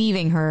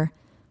 leaving her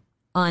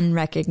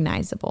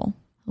unrecognizable.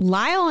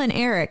 Lyle and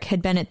Eric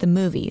had been at the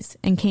movies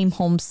and came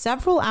home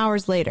several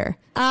hours later.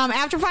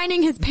 After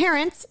finding his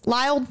parents,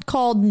 Lyle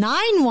called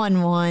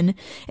 911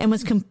 and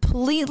was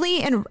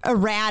completely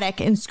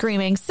erratic and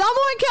screaming, "Someone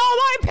killed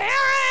my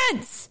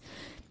parents!"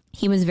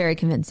 He was very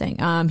convincing.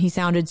 He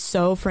sounded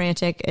so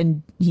frantic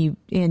and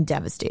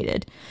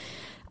devastated.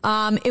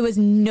 It was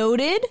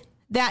noted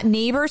that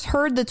neighbors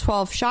heard the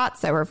 12 shots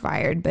that were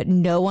fired, but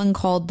no one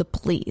called the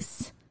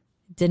police.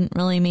 Didn't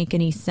really make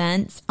any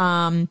sense.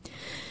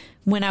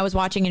 When I was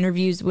watching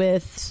interviews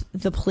with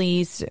the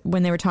police,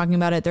 when they were talking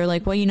about it, they're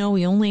like, well,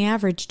 we only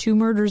average 2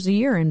 murders a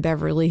year in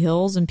Beverly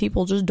Hills, and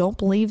people just don't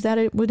believe that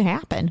it would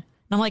happen. And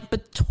I'm like,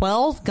 but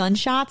 12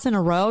 gunshots in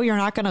a row, you're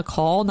not going to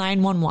call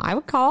 911? I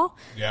would call.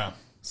 Yeah.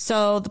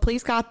 So the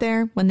police got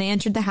there. When they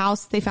entered the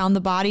house, they found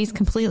the bodies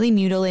completely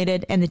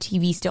mutilated and the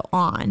TV still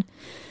on.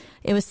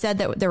 It was said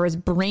that there was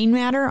brain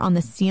matter on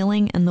the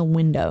ceiling and the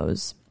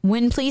windows.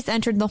 When police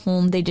entered the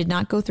home, they did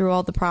not go through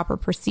all the proper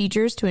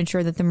procedures to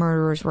ensure that the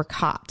murderers were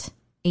caught.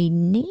 A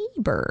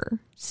neighbor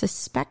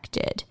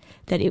suspected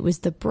that it was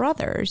the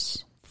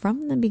brothers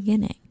from the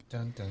beginning.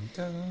 Dun, dun,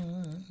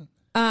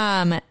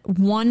 dun.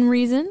 One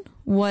reason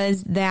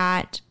was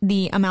that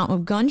the amount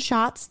of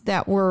gunshots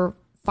that were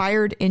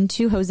fired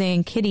into Jose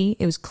and Kitty,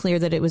 it was clear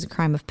that it was a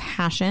crime of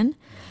passion.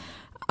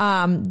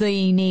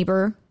 The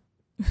neighbor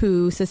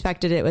who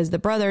suspected it was the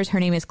brothers, her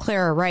name is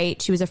Clara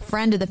Wright. She was a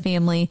friend of the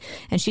family,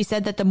 and she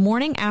said that the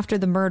morning after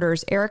the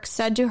murders, Eric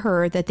said to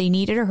her that they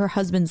needed her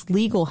husband's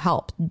legal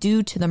help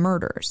due to the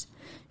murders.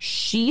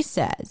 She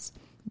says,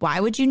 why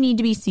would you need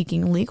to be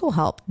seeking legal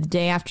help the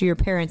day after your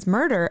parents'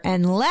 murder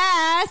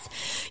unless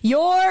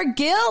you're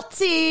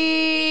guilty?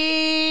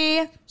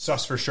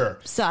 Sus for sure.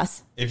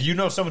 Sus. If you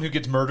know someone who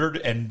gets murdered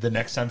and the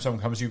next time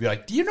someone comes to you, be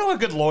like, do you know a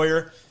good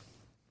lawyer?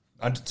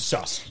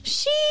 Sus.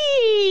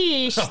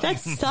 Sheesh,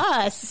 that's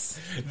sus.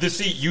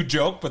 You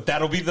joke, but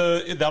that'll be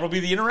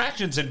the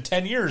interactions in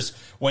 10 years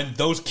when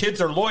those kids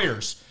are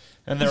lawyers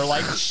and they're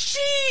like,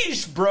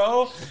 sheesh,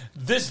 bro,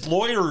 this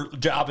lawyer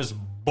job is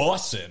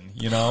bussin',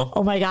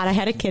 Oh my God, I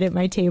had a kid at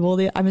my table.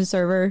 I'm a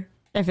server.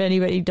 if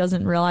anybody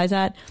doesn't realize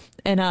that.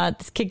 And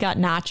this kid got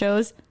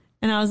nachos.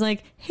 And I was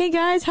like, hey,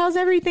 guys, how's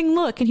everything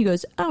look? And he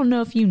goes, I don't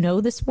know if you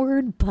know this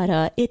word,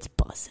 but it's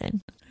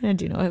bussin'. I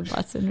do know what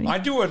bussin' means. I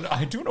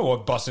do know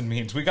what bussin'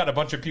 means. We got a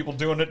bunch of people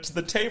doing it to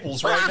the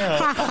tables right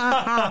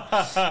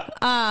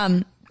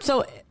now.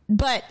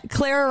 But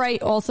Clara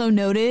Wright also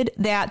noted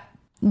that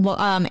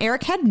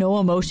Eric had no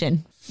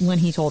emotion when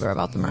he told her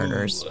about the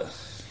murders.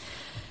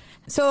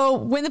 So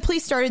when the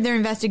police started their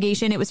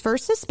investigation, it was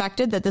first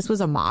suspected that this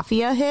was a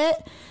mafia hit.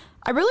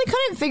 I really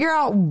couldn't figure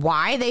out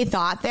why they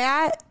thought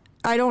that.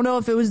 I don't know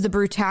if it was the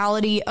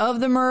brutality of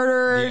the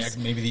murders.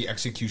 Maybe the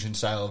execution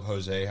style of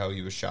Jose, how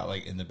he was shot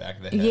like in the back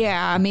of the head.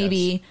 Yeah,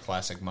 maybe. That's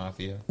classic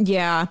mafia.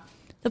 Yeah.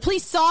 The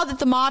police saw that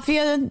the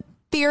mafia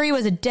theory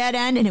was a dead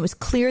end, and it was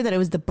clear that it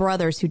was the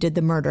brothers who did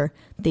the murder.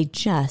 They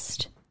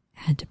just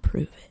had to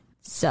prove it.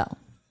 So,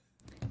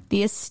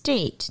 the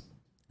estate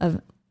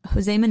of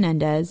Jose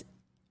Menendez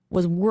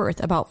was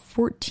worth about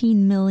 $14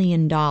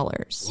 million.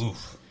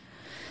 Oof.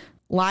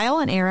 Lyle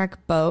and Eric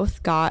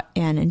both got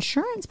an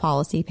insurance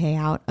policy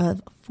payout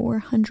of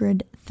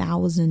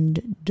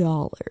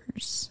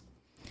 $400,000.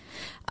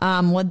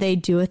 What'd they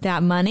do with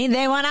that money?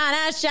 They went on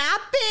a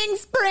shopping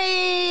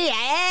spree.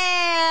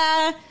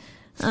 Yeah.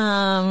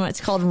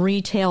 It's called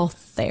retail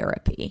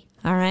therapy.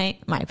 All right.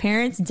 My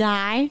parents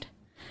died.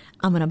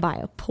 I'm going to buy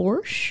a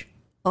Porsche,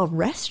 a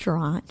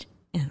restaurant,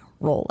 and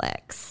a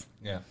Rolex.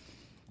 Yeah.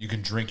 You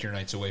can drink your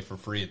nights away for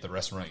free at the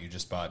restaurant you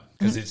just bought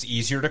because it's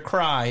easier to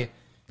cry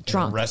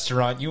drunk in a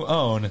restaurant you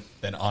own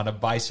than on a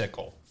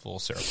bicycle. Full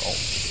circle.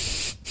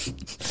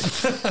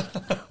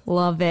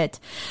 Love it.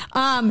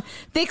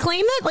 They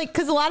claim that, like,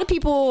 because a lot of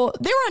people,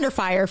 they were under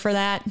fire for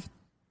that.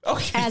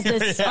 Okay. As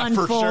this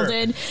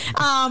unfolded.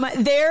 Sure.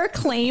 Their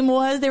claim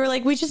was, they were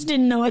like, we just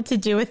didn't know what to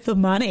do with the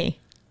money.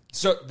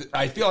 So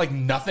I feel like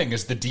nothing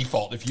is the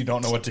default if you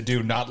don't know what to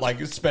do. Not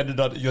like spend it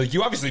on.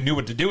 You obviously knew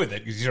what to do with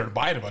it because you started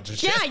buying a bunch of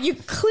shit. Yeah, you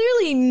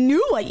clearly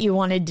knew what you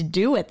wanted to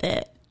do with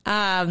it.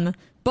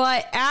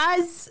 But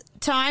as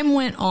time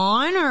went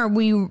on,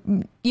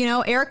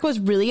 Eric was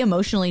really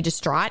emotionally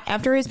distraught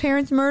after his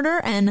parents'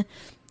 murder. And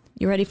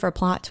you ready for a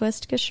plot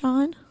twist,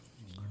 Gashawn?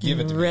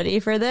 Give it to me. Ready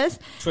for this?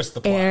 Twist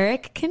the plot.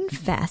 Eric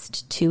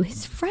confessed to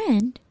his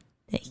friend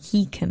that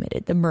he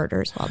committed the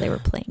murders while they were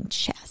playing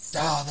chess.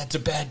 Oh, that's a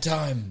bad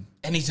time.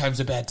 Anytime's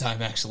a bad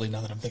time, actually,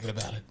 now that I'm thinking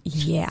about it.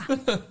 Yeah,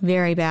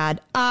 very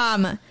bad.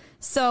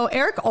 So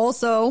Eric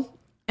also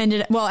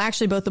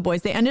actually both the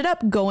boys, they ended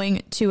up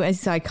going to a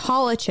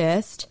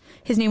psychologist.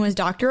 His name was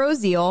Dr.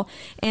 Oziel,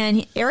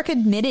 and Eric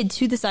admitted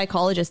to the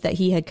psychologist that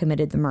he had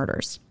committed the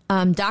murders.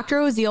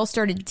 Dr. Oziel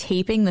started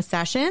taping the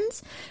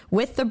sessions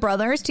with the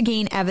brothers to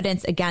gain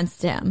evidence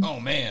against him. Oh,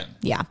 man.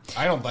 Yeah.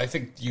 I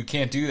think you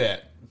can't do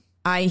that.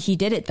 He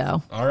did it,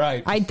 though. All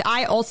right.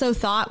 I also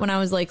thought when I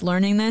was like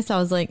learning this, I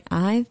was like,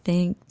 I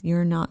think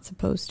you're not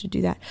supposed to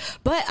do that.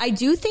 But I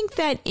do think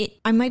that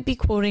I might be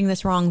quoting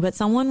this wrong, but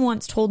someone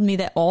once told me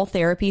that all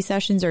therapy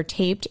sessions are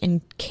taped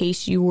in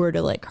case you were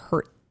to like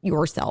hurt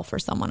yourself or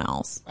someone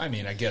else. I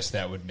mean, I guess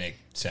that would make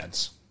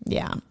sense.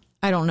 Yeah.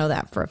 I don't know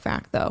that for a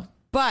fact, though.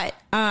 But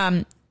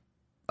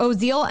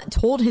Oziel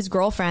told his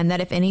girlfriend that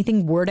if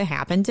anything were to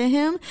happen to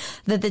him,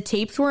 that the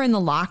tapes were in the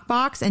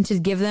lockbox and to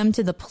give them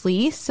to the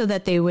police so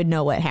that they would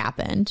know what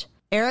happened.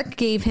 Eric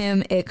gave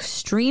him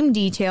extreme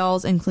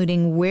details,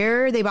 including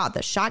where they bought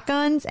the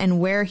shotguns and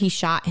where he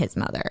shot his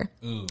mother.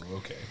 Ooh,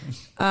 okay.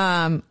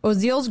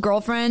 Oziel's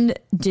girlfriend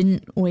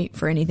didn't wait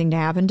for anything to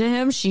happen to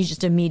him. She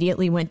just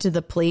immediately went to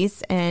the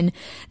police, and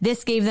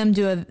this gave them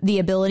the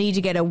ability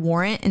to get a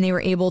warrant, and they were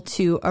able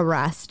to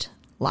arrest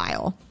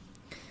Lyle.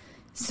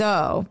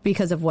 So,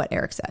 because of what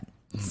Eric said.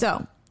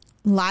 So,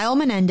 Lyle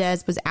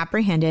Menendez was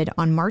apprehended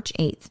on March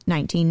 8th,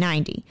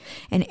 1990.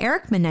 And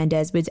Eric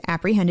Menendez was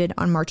apprehended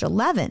on March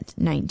 11th,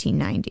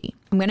 1990.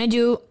 I'm going to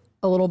do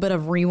a little bit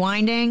of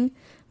rewinding,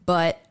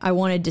 but I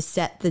wanted to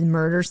set the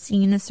murder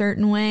scene a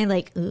certain way.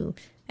 Like, ooh.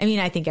 I mean,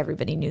 I think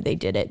everybody knew they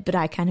did it, but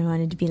I kind of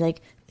wanted to be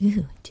like,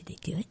 ooh, did they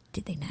do it?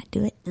 Did they not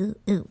do it? Ooh,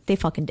 ooh. They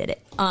fucking did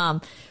it.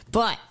 So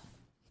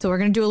we're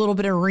going to do a little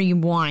bit of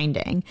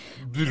rewinding.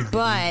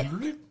 But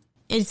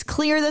it's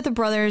clear that the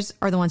brothers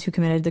are the ones who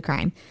committed the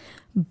crime.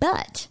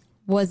 But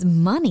was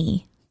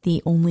money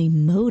the only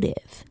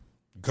motive?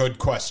 Good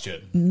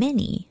question.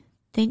 Many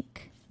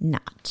think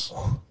not.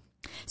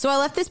 So I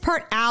left this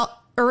part out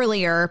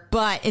earlier,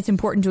 but it's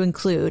important to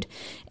include.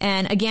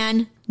 And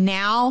again,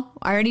 now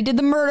I already did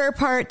the murder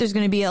part. There's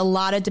going to be a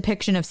lot of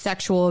depiction of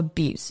sexual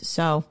abuse.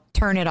 So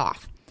turn it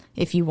off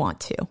if you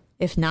want to.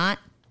 If not,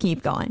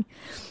 keep going.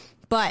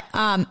 But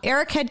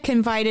Eric had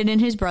confided in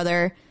his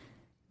brother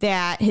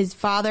that his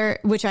father,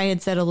 which I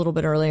had said a little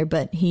bit earlier,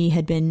 but he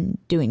had been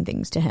doing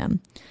things to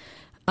him.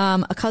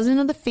 A cousin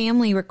of the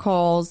family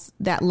recalls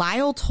that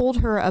Lyle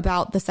told her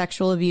about the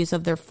sexual abuse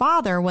of their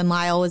father when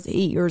Lyle was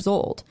 8 years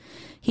old.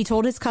 He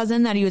told his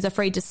cousin that he was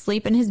afraid to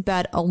sleep in his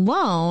bed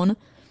alone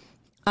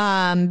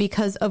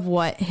because of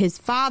what his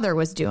father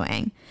was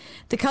doing.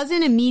 The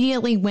cousin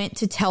immediately went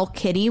to tell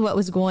Kitty what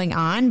was going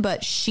on,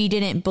 but she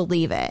didn't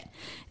believe it.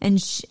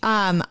 And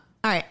all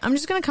right, I'm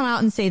just going to come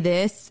out and say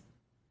this.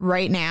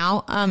 right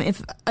now.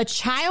 If a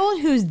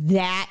child who's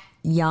that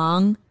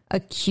young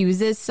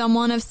accuses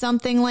someone of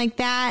something like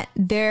that,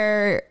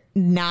 they're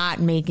not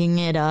making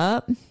it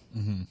up.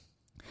 Mm-hmm.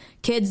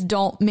 Kids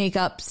don't make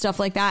up stuff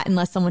like that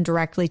unless someone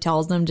directly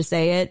tells them to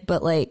say it.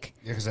 But like,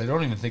 yeah, because I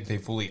don't even think they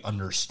fully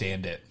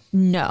understand it.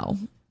 No.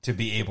 To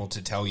be able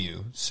to tell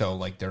you. So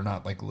like, they're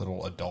not like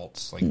little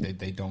adults. Like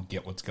they don't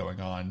get what's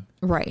going on.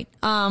 Right.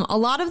 A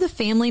lot of the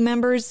family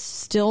members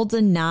still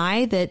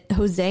deny that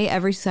Jose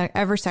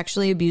ever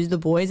sexually abused the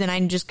boys. And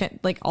I'm just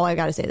like, all I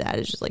got to say to that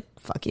is just like,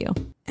 fuck you.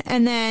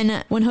 And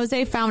then when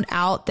Jose found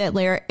out that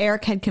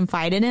Eric had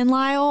confided in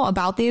Lyle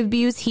about the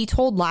abuse, he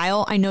told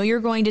Lyle, I know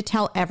you're going to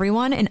tell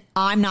everyone and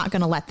I'm not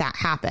going to let that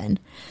happen.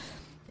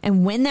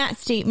 And when that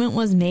statement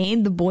was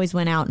made, the boys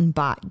went out and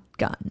bought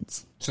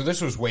guns. So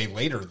this was way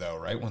later though,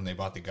 right? When they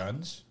bought the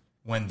guns?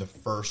 When the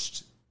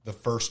first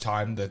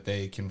time that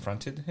they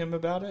confronted him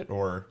about it,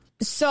 or?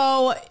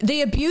 So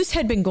the abuse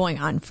had been going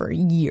on for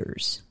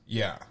years.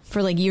 Yeah.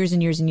 For like years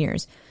and years and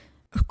years.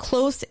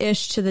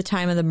 Close-ish to the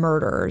time of the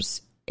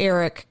murders,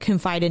 Eric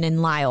confided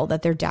in Lyle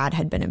that their dad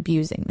had been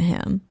abusing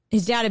him.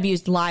 His dad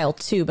abused Lyle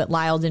too, but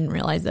Lyle didn't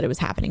realize that it was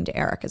happening to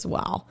Eric as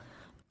well.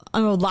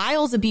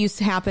 Lyle's abuse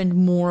happened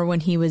more when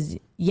he was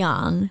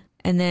young.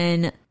 And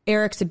then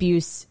Eric's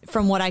abuse,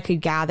 from what I could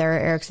gather,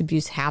 Eric's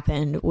abuse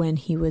happened when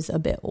he was a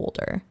bit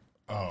older.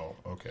 Oh,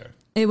 okay.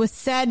 It was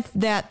said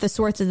that the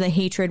source of the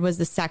hatred was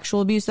the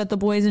sexual abuse that the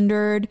boys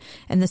endured,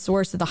 and the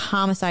source of the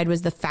homicide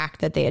was the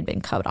fact that they had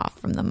been cut off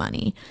from the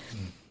money.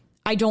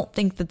 I don't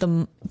think that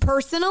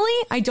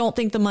I don't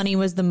think the money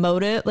was the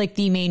motive, like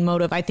the main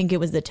motive. I think it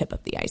was the tip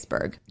of the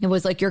iceberg. It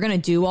was like, you're going to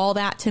do all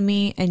that to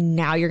me and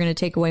now you're going to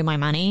take away my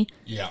money.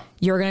 Yeah.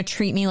 You're going to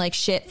treat me like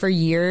shit for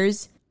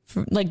years.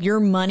 Like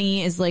your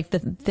money is like the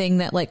thing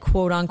that like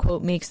quote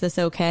unquote makes this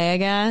okay, I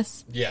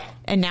guess. Yeah.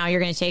 And now you're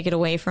going to take it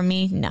away from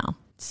me? No.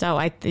 So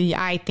I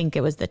think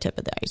it was the tip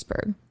of the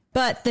iceberg.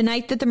 But the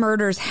night that the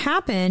murders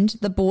happened,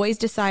 the boys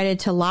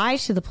decided to lie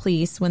to the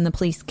police when the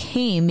police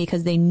came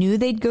because they knew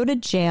they'd go to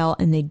jail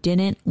and they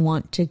didn't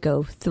want to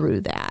go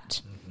through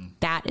that. Mm-hmm.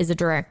 That is a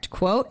direct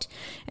quote.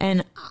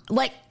 And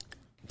like,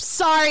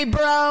 sorry,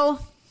 bro.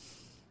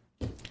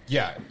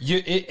 Yeah.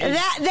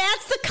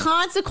 That's the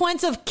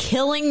consequence of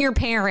killing your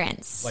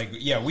parents. Like,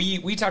 yeah,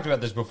 we talked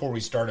about this before we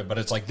started, but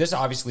it's like, this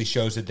obviously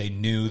shows that they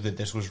knew that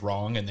this was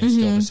wrong and they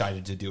still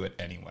decided to do it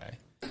anyway.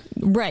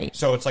 Right.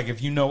 So it's like,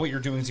 if you know what you're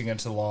doing is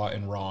against the law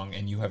and wrong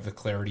and you have the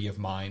clarity of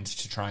mind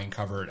to try and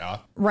cover it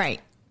up.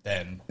 Right.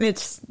 Then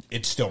it's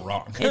still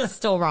wrong. It's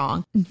still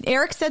wrong.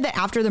 Eric said that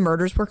after the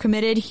murders were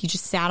committed, he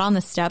just sat on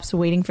the steps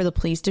waiting for the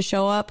police to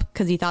show up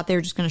because he thought they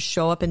were just going to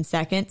show up in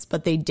seconds,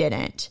 but they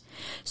didn't.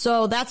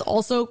 So that's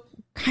also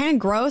kind of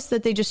gross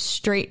that they just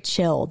straight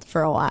chilled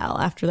for a while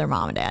after their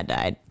mom and dad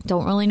died.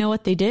 Don't really know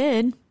what they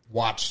did.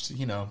 Watched,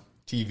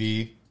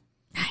 TV.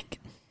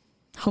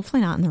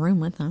 Hopefully not in the room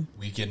with them.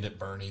 Weekend at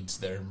Bernie's,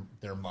 their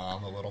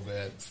mom a little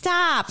bit.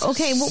 Stop.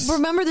 Okay, well,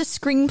 remember the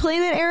screenplay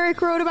that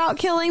Eric wrote about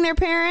killing their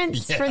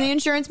parents for the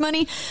insurance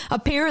money?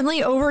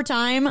 Apparently, over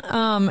time,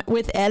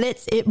 with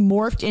edits, it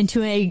morphed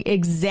into an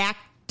exact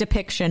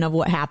depiction of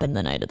what happened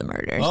the night of the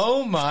murders.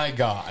 Oh, my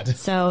God.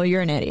 So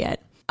you're an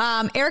idiot.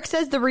 Eric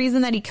says the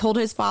reason that he killed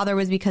his father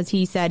was because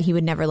he said he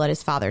would never let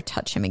his father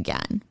touch him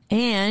again.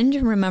 And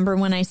remember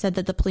when I said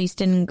that the police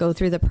didn't go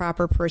through the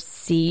proper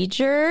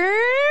procedures?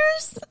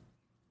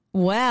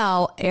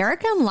 Well,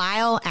 Eric and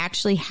Lyle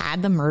actually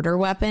had the murder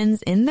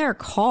weapons in their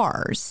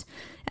cars,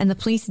 and the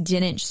police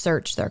didn't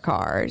search their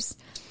cars.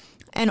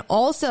 And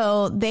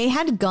also, they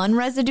had gun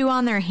residue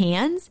on their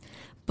hands,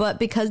 but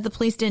because the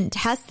police didn't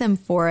test them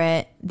for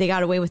it, they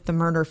got away with the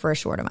murder for a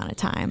short amount of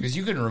time. Because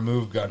you can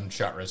remove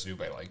gunshot residue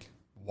by,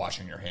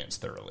 washing your hands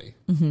thoroughly.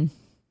 Mm-hmm.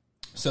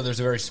 So there's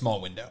a very small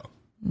window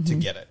to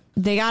get it.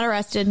 They got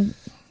arrested.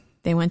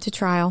 They went to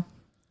trial.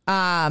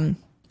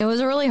 It was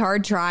a really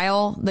hard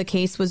trial. The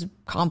case was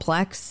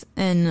complex,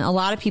 and a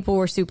lot of people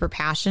were super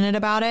passionate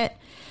about it.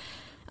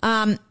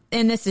 And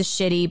this is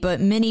shitty, but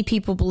many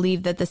people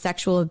believe that the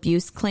sexual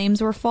abuse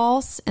claims were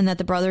false and that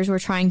the brothers were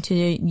trying to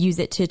use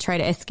it to try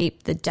to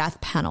escape the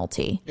death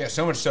penalty. Yeah,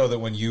 so much so that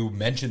when you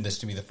mentioned this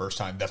to me the first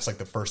time, that's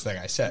the first thing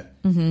I said.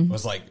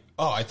 Was like,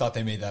 oh, I thought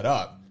they made that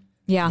up.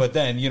 Yeah. But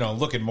then,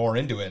 looking more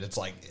into it, it's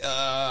like,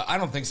 I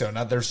don't think so.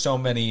 Now, there's so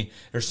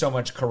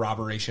much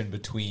corroboration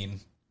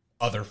between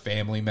other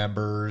family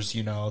members,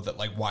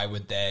 that why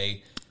would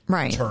they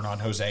turn on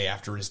Jose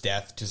after his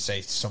death to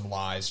say some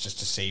lies just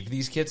to save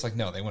these kids?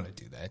 No, they want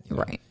to do that.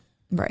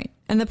 Right.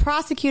 And the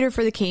prosecutor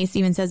for the case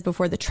even says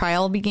before the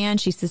trial began,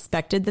 she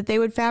suspected that they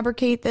would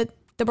fabricate that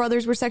the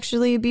brothers were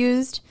sexually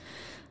abused.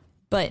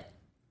 But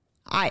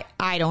I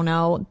don't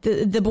know.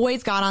 The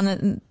boys got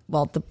on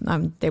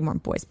they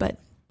weren't boys, but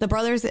the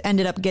brothers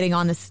ended up getting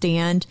on the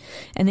stand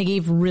and they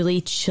gave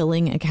really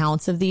chilling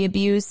accounts of the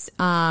abuse.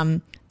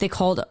 They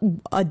called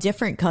a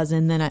different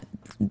cousin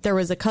there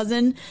was a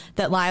cousin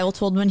that Lyle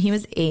told when he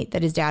was 8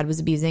 that his dad was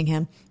abusing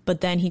him.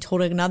 But then he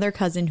told another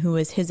cousin who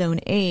was his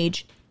own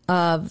age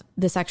of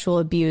the sexual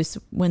abuse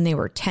when they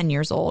were 10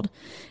 years old.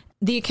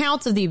 The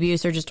accounts of the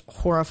abuse are just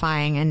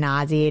horrifying and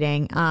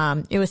nauseating.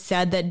 It was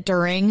said that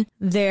during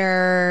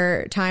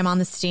their time on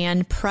the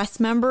stand, press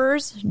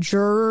members,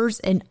 jurors,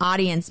 and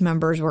audience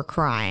members were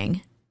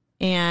crying.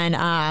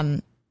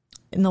 And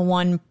in the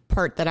one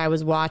part that I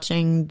was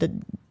watching,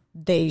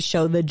 they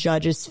show the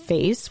judge's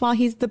face while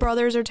the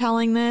brothers are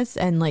telling this,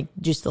 and like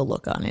just the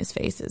look on his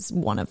face is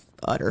one of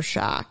utter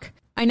shock.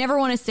 I never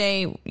want to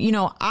say,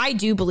 I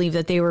do believe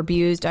that they were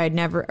abused. I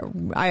never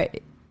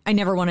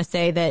want to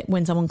say that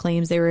when someone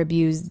claims they were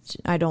abused,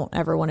 I don't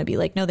ever want to be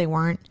like, no, they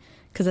weren't,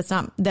 because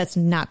that's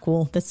not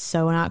cool. That's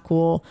so not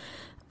cool.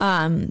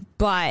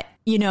 But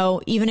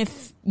even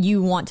if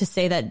you want to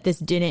say that this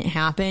didn't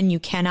happen, you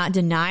cannot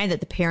deny that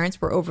the parents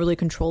were overly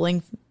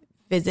controlling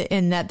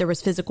and that there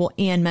was physical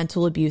and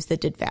mental abuse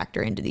that did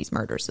factor into these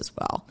murders as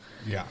well.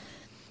 Yeah.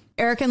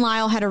 Eric and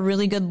Lyle had a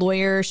really good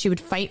lawyer. She would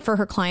fight for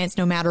her clients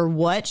no matter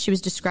what. She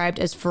was described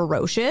as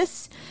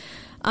ferocious.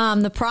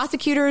 The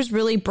prosecutors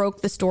really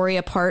broke the story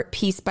apart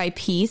piece by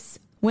piece.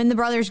 When the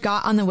brothers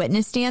got on the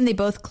witness stand, they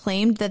both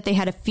claimed that they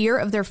had a fear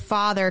of their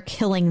father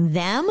killing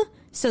them,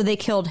 so they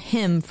killed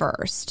him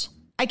first.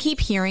 I keep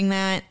hearing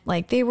that,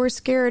 like, they were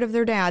scared of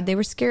their dad. They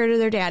were scared of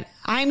their dad.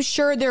 I'm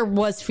sure there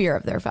was fear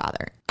of their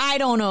father. I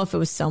don't know if it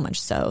was so much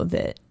so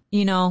that,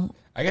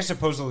 I guess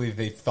supposedly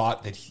they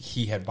thought that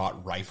he had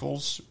bought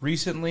rifles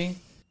recently,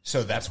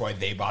 so that's why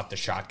they bought the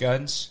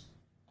shotguns.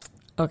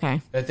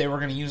 Okay. That they were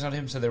going to use on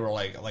him, so they were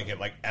like it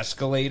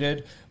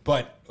escalated.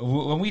 But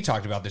when we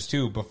talked about this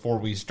too before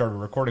we started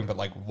recording, but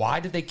like, why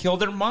did they kill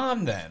their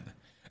mom then?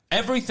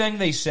 Everything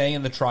they say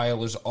in the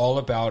trial is all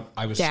about,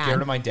 I was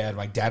scared of my dad.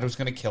 My dad was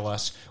going to kill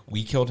us.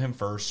 We killed him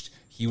first.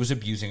 He was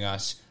abusing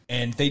us.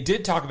 And they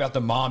did talk about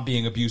the mom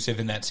being abusive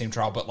in that same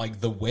trial, but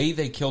like the way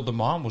they killed the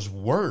mom was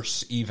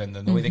worse even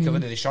than the way they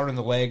killed her. They shot her in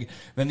the leg,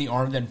 then the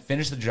arm, then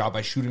finished the job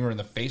by shooting her in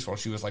the face while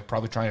she was like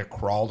probably trying to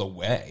crawl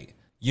away.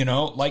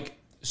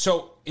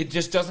 So it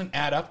just doesn't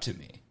add up to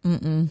me.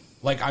 Mm-mm.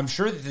 Like, I'm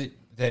sure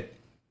that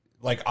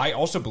like, I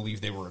also believe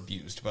they were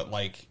abused, but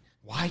like,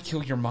 why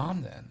kill your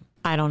mom then?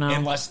 I don't know.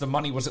 Unless the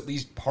money was at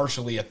least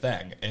partially a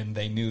thing, and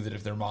they knew that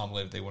if their mom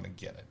lived, they wouldn't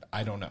get it.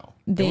 I don't know.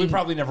 We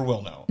probably never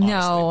will know.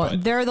 Honestly,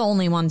 they're the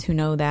only ones who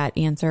know that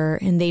answer,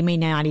 and they may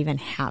not even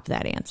have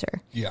that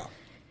answer. Yeah.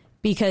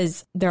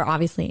 Because they're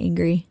obviously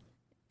angry.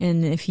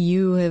 And if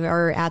you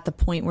are at the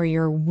point where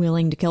you're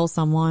willing to kill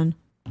someone...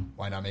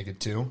 Why not make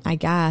it two? I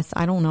guess.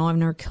 I don't know. I've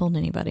never killed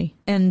anybody.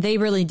 And they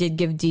really did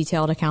give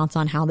detailed accounts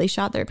on how they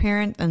shot their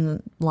parent,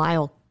 and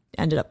Lyle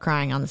ended up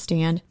crying on the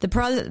stand.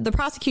 The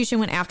prosecution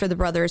went after the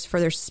brothers for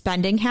their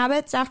spending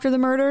habits after the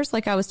murders,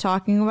 like I was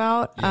talking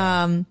about,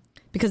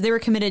 because they were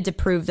committed to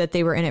prove that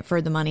they were in it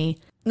for the money.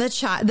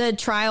 The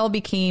trial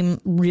became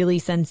really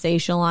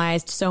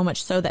sensationalized, so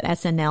much so that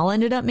SNL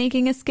ended up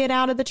making a skit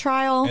out of the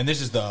trial. And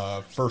this is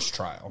the first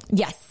trial.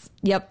 Yes.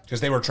 Yep. Because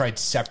they were tried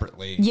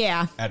separately.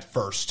 Yeah. At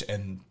first,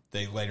 and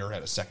they later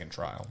had a second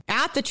trial.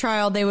 At the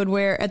trial, they would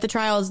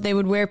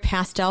wear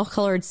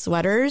pastel-colored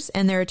sweaters,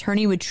 and their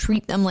attorney would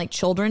treat them like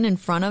children in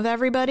front of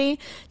everybody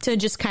to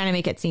just kind of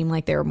make it seem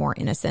like they were more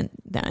innocent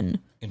than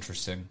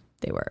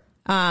they were.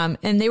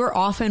 And they were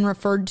often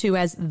referred to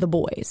as the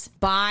boys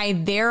by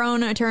their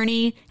own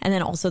attorney and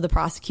then also the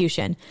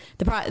prosecution.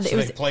 They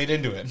played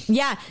into it.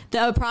 Yeah.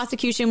 The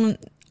prosecution,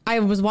 I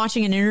was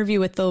watching an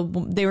interview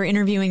they were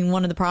interviewing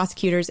one of the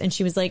prosecutors, and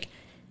she was like,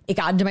 it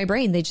got into my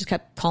brain. They just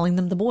kept calling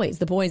them the boys,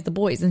 the boys, the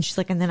boys. And she's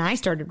like, and then I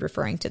started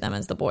referring to them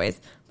as the boys,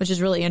 which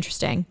is really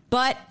interesting.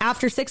 But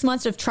after 6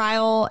 months of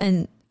trials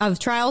and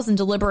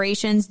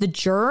deliberations, the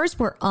jurors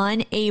were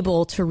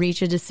unable to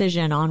reach a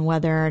decision on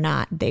whether or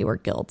not they were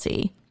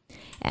guilty.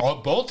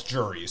 Both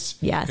juries.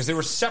 Yes. Because they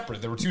were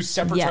separate. There were two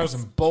separate trials,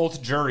 and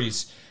both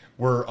juries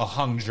were a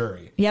hung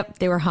jury. Yep,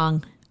 they were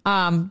hung.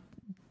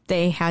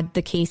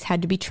 The case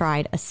had to be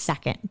tried a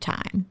second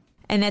time.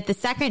 And at the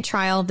second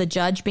trial, the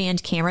judge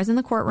banned cameras in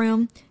the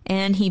courtroom,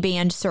 and he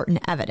banned certain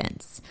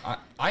evidence.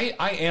 I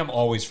am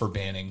always for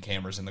banning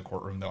cameras in the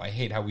courtroom, though. I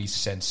hate how we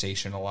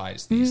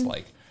sensationalize these,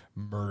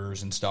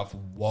 murders and stuff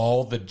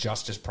while the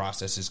justice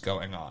process is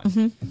going on.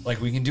 Mm-hmm. Like,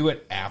 we can do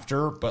it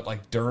after, but,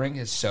 during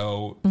is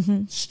so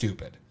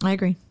stupid. I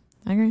agree.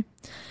 In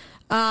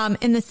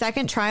the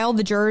second trial,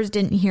 the jurors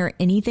didn't hear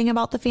anything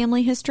about the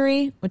family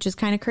history, which is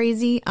kind of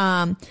crazy.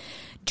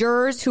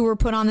 Jurors who were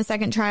put on the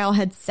second trial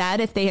had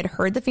said if they had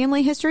heard the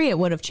family history, it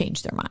would have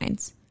changed their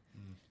minds.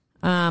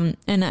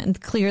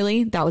 And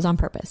clearly that was on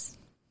purpose.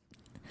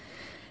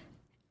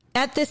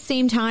 At this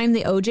same time,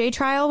 the OJ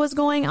trial was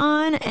going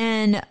on,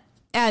 and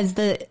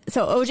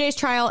OJ's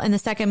trial and the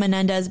second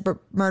Menendez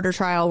murder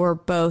trial were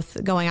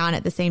both going on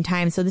at the same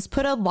time. So this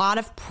put a lot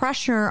of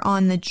pressure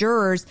on the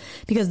jurors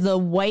because the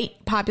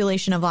white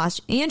population of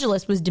Los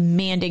Angeles was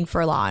demanding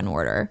for law and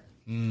order.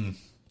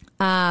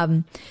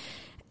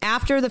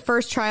 After the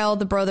first trial,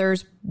 the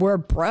brothers were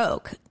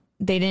broke.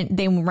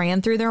 They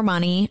ran through their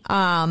money.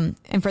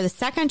 And for the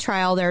second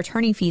trial, their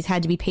attorney fees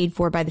had to be paid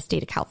for by the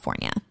state of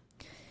California.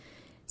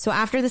 So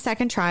after the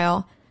second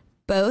trial,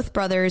 both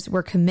brothers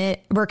were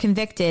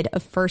convicted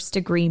of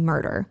first-degree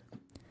murder.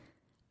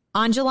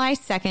 On July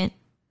 2nd,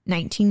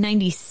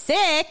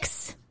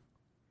 1996,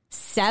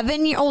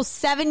 7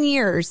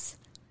 years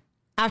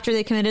after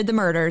they committed the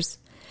murders,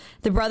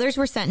 the brothers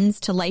were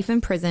sentenced to life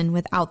in prison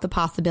without the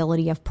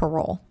possibility of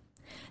parole.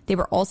 They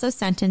were also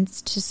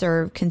sentenced to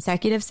serve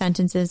consecutive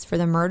sentences for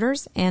the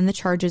murders and the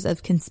charges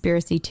of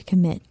conspiracy to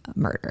commit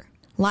murder.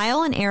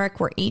 Lyle and Eric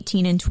were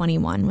 18 and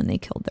 21 when they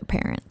killed their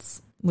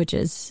parents, which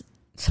is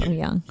so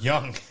young.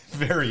 Young,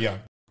 very young.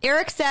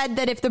 Eric said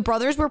that if the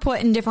brothers were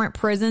put in different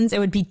prisons, it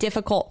would be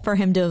difficult for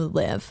him to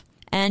live.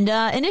 And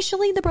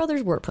initially, the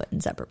brothers were put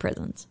in separate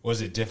prisons.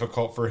 Was it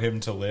difficult for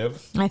him to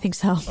live? I think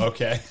so.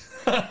 Okay.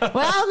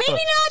 Well, maybe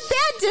not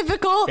that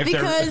difficult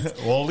because...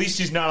 Well, at least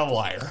he's not a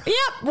liar.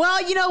 Yep.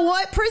 Well, you know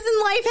what? Prison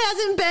life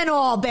hasn't been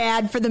all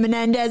bad for the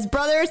Menendez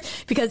brothers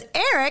because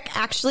Eric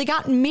actually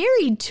got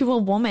married to a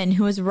woman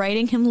who was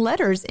writing him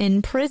letters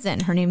in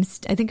prison.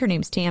 I think her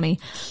name's Tammy.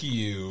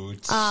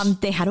 Cute.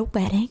 They had a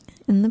wedding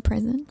in the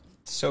prison.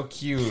 So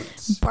cute.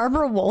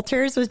 Barbara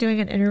Walters was doing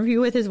an interview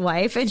with his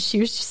wife, and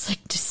she was just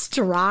like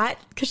distraught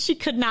because she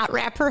could not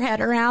wrap her head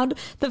around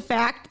the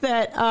fact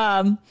that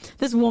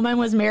this woman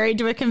was married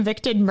to a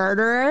convicted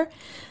murderer.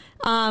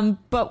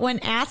 But when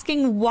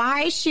asking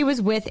why she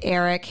was with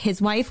Eric,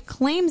 his wife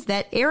claims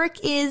that Eric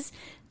is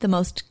the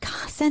most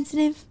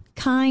sensitive,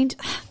 kind.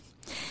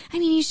 I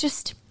mean,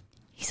 he's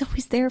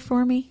always there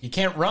for me. He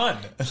can't run.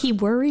 He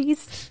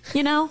worries,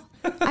 you know?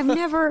 I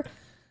never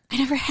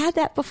had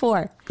that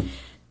before.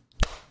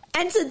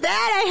 And to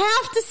that,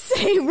 I have to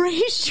say,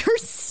 raise your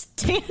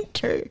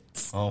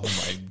standards. Oh,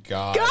 my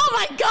God. Oh,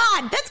 my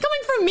God. That's coming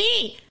from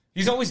me.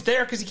 He's always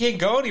there because he can't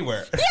go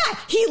anywhere. Yeah,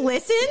 he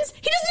listens.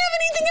 He doesn't have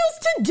anything else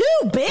to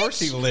do, bitch. Of course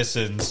he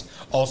listens.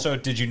 Also,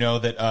 did you know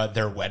that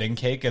their wedding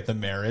cake at the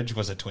marriage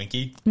was a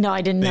Twinkie? No,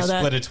 I didn't know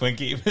that. They split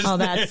a Twinkie. Oh,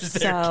 that's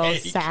so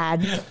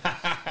sad.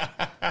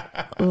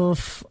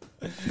 Oof.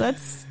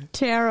 That's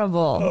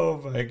terrible.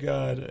 Oh, my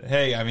God.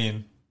 Hey, I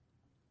mean...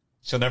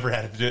 She'll never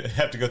have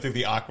to go through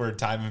the awkward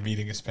time of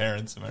meeting his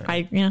parents. Am I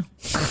right? Yeah.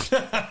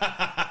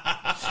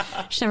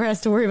 She never has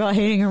to worry about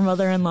hating her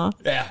mother-in-law.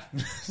 Yeah.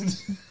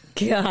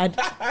 God.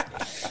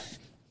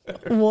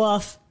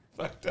 Woof.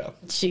 Fucked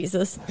up.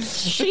 Jesus.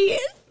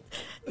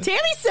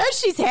 Tammy says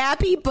she's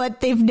happy, but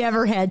they've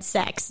never had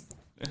sex,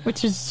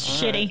 which is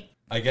shitty. Right.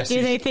 I guess.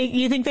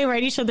 You think they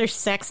write each other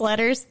sex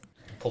letters?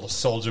 Pull a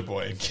Soldier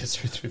Boy and kiss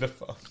her through the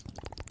phone.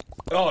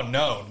 Oh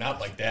no, not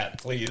like that,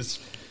 please.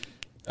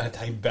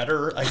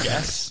 Better, I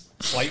guess,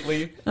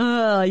 slightly.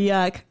 Oh,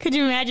 yuck. Could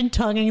you imagine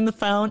tonguing the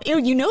phone? Ew,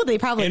 you know they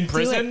probably in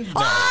prison. Do it. No.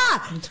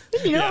 Ah!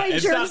 You know,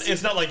 yeah,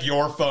 it's not like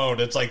your phone.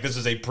 It's like this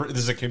is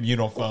a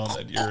communal phone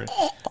that you're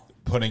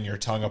putting your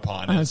tongue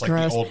upon. Oh, it's like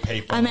gross. the old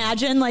payphone.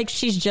 Imagine like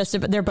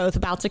they're both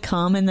about to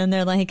come, and then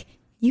they're like,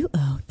 "You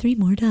owe $3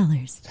 more."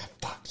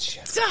 Fuck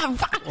shit. Oh,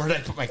 fuck. Where did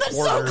I put my That's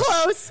quarters? So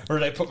close. Where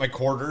did I put my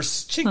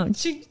quarters? Ching, Oh.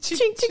 ching, ching,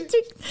 Ching, ching,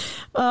 ching.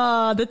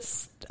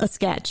 That's a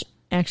sketch.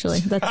 Actually,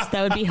 that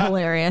would be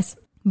hilarious.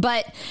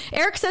 But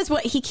Eric says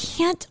what he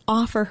can't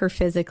offer her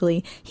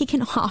physically, he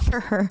can offer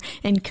her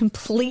in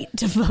complete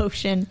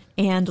devotion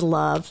and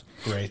love.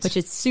 Great. Which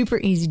is super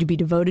easy to be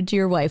devoted to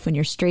your wife when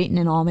you're straight in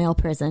an all-male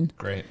prison.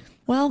 Great.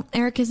 Well,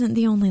 Eric isn't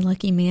the only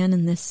lucky man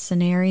in this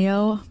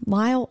scenario.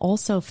 Lyle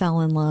also fell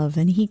in love,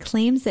 and he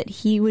claims that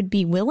he would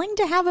be willing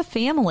to have a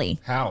family.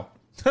 How?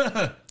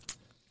 It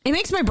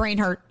makes my brain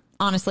hurt,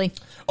 honestly.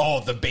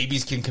 Oh, the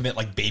babies can commit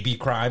like baby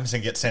crimes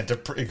and get sent to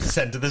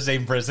the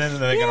same prison, and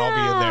then they can all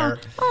be in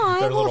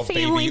their little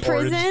baby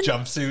prison. orange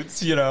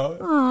jumpsuits, you know.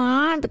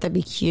 Aw, but that'd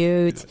be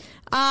cute.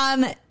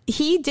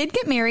 He did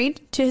get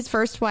married to his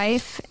first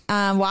wife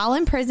while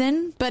in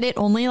prison, but it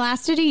only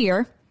lasted a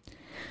year.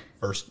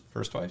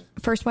 First wife?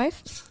 First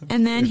wife.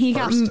 And then he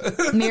got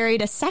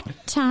married a second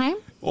time.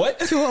 What?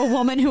 To a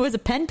woman who was a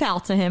pen pal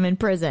to him in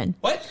prison.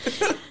 What?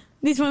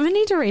 These women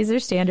need to raise their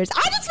standards.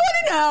 I just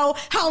want to know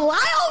how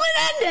Lyle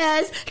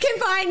Menendez can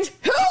find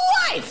 2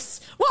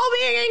 wives while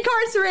being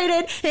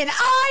incarcerated, and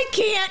I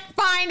can't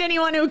find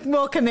anyone who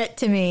will commit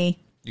to me.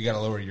 You got to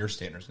lower your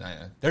standards,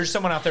 Naya. There's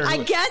someone out there. I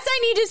guess I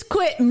need to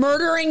quit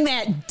murdering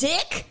that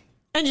dick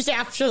and just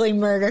actually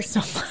murder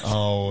someone.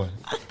 Oh,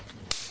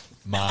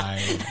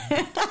 my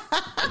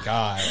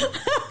God.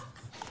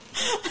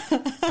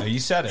 No, you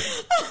said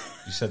it.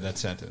 You said that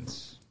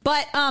sentence.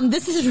 But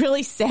this is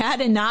really sad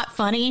and not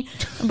funny.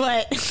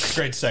 But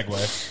great segue.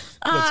 Let's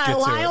get to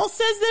Lyle it.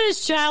 says that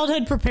his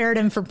childhood prepared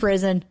him for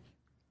prison.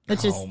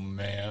 Which is,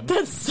 man,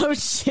 that's so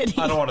shitty.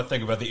 I don't want to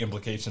think about the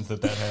implications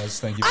that has.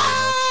 Thank you very much.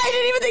 I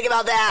didn't even think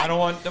about that. I don't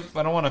want to.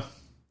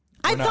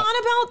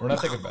 We're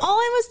not thinking about. All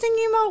I was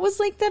thinking about was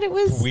like that it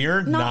was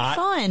weird, not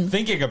fun.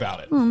 Thinking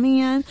about it. Oh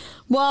man.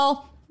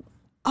 Well.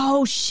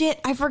 Oh shit!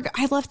 I forgot.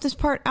 I left this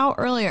part out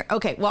earlier.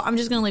 Okay. Well, I'm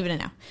just gonna leave it in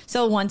now.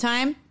 So one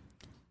time,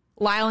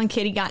 Lyle and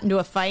Kitty got into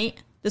a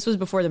fight. This was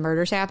before the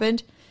murders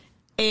happened,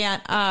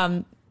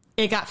 and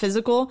it got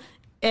physical.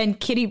 And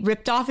Kitty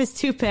ripped off his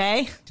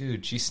toupee.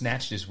 Dude, she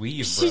snatched his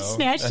weave, bro. She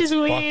snatched his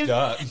weave.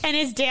 And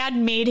his dad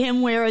made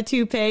him wear a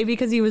toupee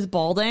because he was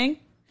balding.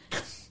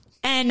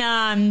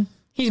 And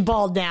he's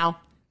bald now.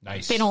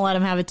 Nice. They don't let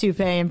him have a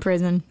toupee in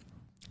prison.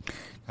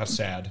 How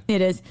sad. It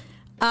is.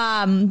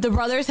 The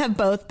brothers have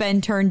both been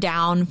turned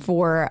down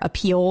for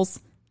appeals,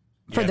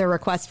 for their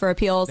request for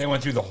appeals. They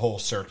went through the whole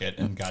circuit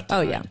and got denied.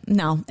 Oh, yeah.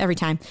 No, every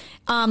time.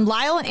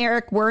 Lyle and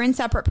Eric were in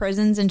separate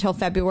prisons until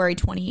February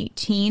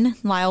 2018.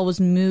 Lyle was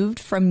moved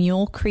from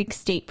Mule Creek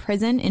State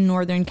Prison in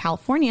Northern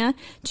California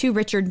to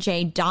Richard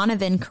J.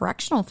 Donovan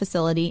Correctional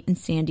Facility in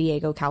San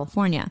Diego,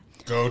 California.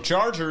 Go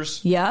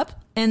Chargers. Yep.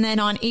 And then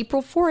on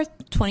April 4th,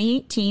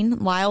 2018,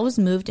 Lyle was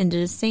moved into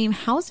the same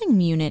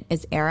housing unit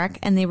as Eric,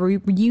 and they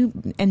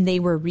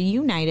were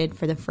reunited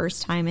for the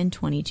first time in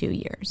 22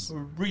 years.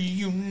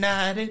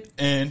 Reunited,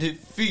 and it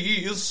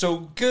feels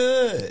so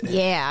good.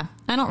 Yeah.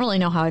 I don't really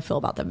know how I feel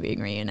about them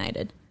being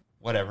reunited.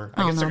 Whatever.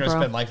 I guess they're going to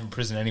spend life in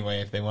prison anyway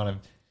if they want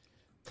to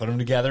put them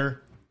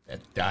together.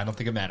 I don't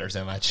think it matters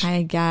that much.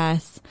 I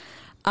guess.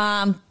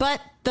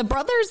 But the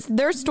brothers,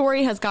 their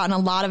story has gotten a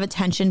lot of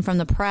attention from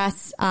the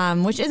press,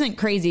 which isn't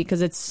crazy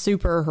because it's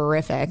super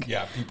horrific.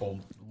 Yeah, people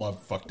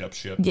love fucked up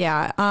shit.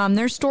 Yeah.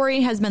 Their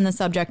story has been the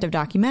subject of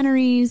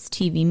documentaries,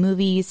 TV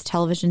movies,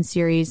 television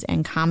series,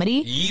 and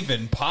comedy.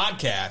 Even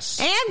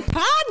podcasts. And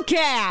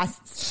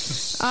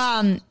podcasts!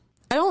 I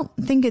don't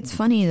think it's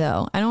funny,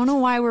 though. I don't know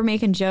why we're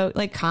making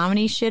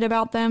comedy shit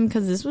about them,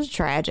 because this was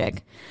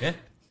tragic. Yeah.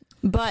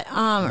 But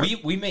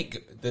we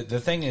make the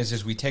thing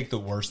is we take the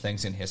worst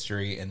things in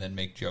history and then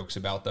make jokes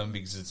about them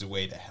because it's a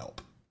way to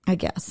help. I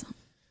guess.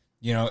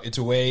 You know, it's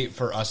a way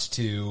for us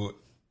to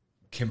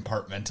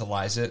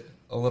compartmentalize it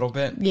a little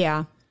bit.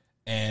 Yeah.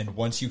 And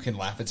once you can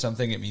laugh at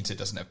something, it means it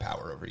doesn't have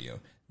power over you.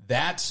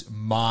 That's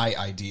my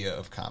idea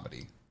of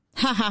comedy.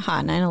 Ha ha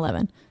ha,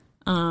 9/11.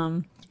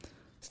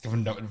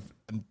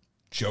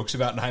 Jokes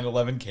about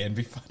 9/11 can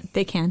be funny.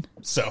 They can.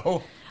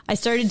 So I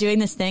started doing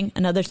this thing,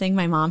 another thing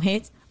my mom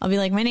hates. I'll be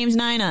like, my name's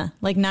Nina,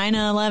 like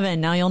 9/11.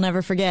 Now you'll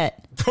never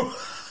forget.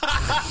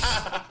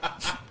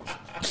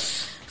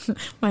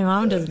 My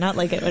mom does not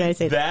like it when I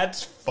say that.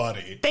 That's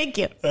funny. Thank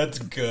you. That's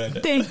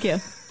good. Thank you.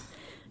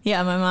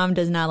 Yeah, my mom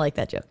does not like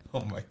that joke.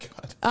 Oh my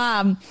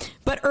God.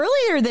 But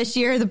earlier this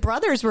year, the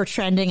brothers were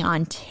trending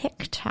on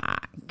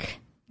TikTok.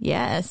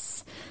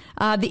 Yes.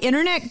 The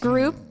internet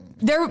group,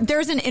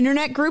 there's an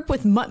internet group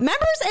with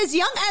members as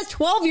young as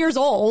 12 years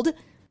old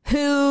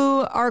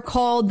who are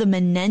called the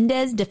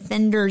Menendez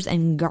Defenders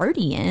and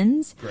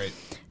Guardians. Great.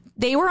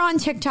 They were on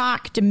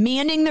TikTok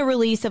demanding the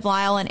release of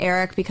Lyle and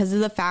Eric because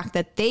of the fact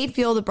that they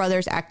feel the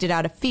brothers acted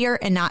out of fear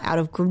and not out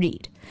of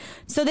greed.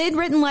 So they'd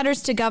written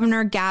letters to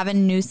Governor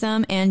Gavin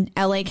Newsom and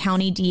LA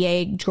County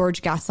DA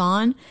George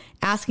Gascon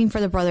asking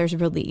for the brothers'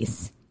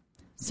 release.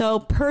 So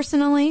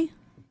personally,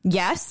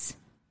 yes.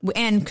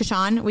 And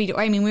Kashan, we've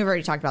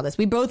already talked about this.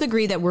 We both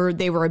agree that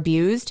they were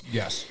abused.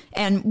 Yes.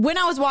 And when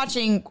I was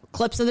watching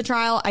clips of the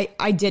trial,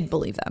 I did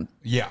believe them.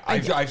 Yeah,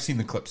 I've seen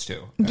the clips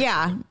too. Actually.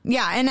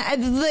 Yeah. And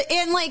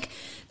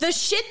the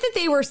shit that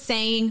they were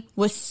saying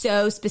was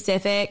so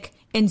specific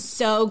and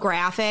so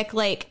graphic.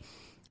 Like,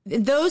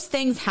 those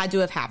things had to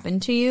have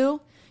happened to you.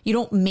 You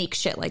don't make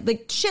shit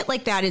like shit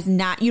like that is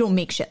not, you don't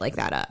make shit like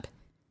that up.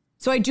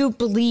 So I do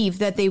believe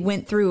that they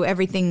went through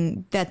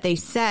everything that they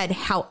said.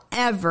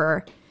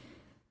 However,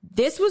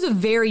 this was a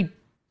very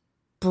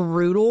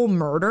brutal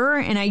murder,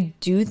 and I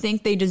do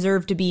think they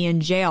deserve to be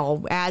in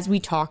jail. As we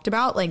talked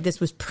about, like, this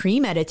was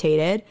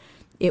premeditated.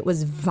 It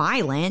was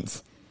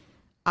violent.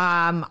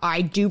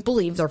 I do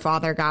believe their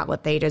father got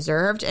what they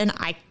deserved, and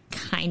I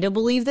kind of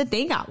believe that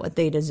they got what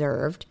they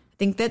deserved. I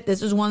think that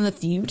this is one of the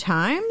few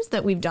times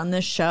that we've done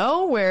this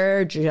show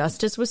where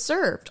justice was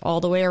served all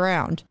the way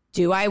around.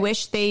 Do I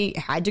wish they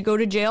had to go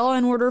to jail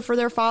in order for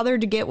their father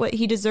to get what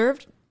he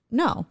deserved?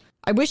 No.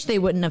 I wish they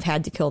wouldn't have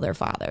had to kill their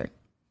father.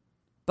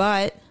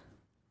 But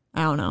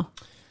I don't know.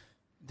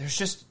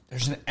 There's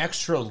an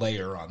extra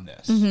layer on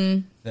this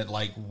that,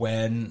 like,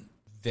 when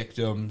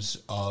victims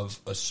of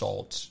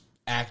assault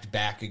act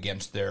back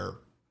against their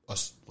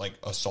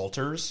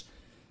assaulters,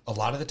 a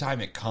lot of the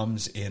time it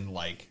comes in,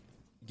 like,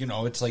 you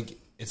know, it's like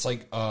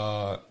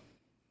a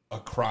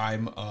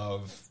crime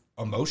of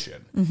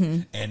emotion,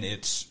 and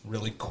it's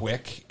really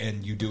quick,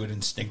 and you do it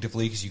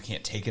instinctively because you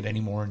can't take it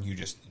anymore, and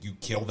you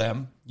kill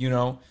them, you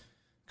know,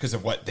 because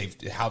of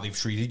how they've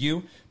treated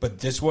you. But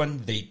this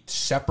one, they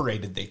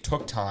separated, they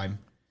took time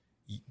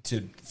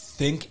to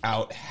think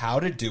out how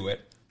to do it,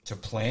 to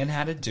plan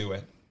how to do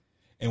it,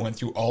 and went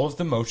through all of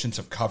the motions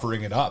of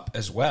covering it up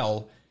as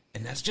well.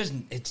 And that's just,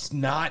 it's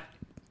not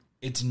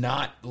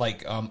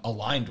like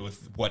aligned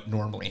with what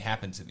normally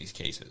happens in these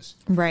cases.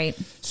 Right.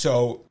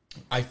 So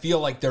I feel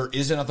like there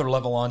is another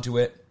level onto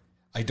it.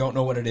 I don't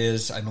know what it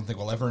is. I don't think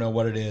we'll ever know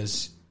what it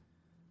is.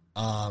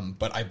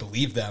 But I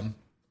believe them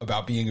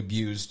about being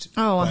abused.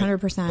 Oh,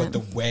 100%. But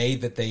the way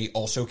that they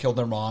also killed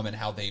their mom and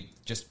how they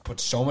just put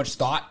so much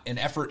thought and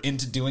effort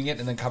into doing it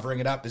and then covering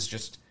it up is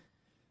just,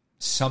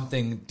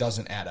 something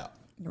doesn't add up.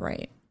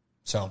 Right.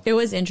 So it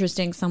was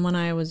interesting.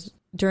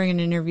 During an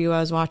interview I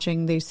was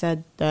watching, they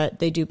said that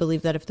they do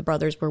believe that if the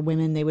brothers were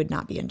women, they would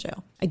not be in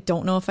jail. I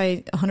don't know if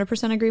I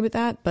 100% agree with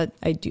that, but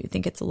I do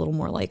think it's a little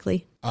more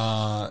likely.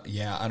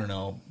 Yeah, I don't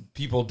know.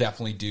 People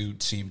definitely do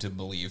seem to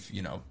believe,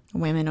 you know,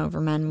 women over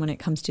men when it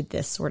comes to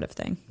this sort of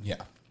thing.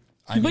 Yeah.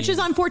 Which is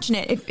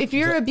unfortunate. If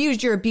you're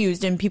abused, you're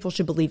abused, and people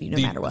should believe you no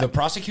matter what. The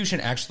prosecution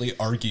actually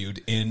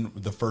argued in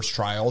the first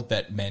trial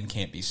that men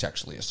can't be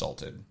sexually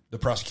assaulted. The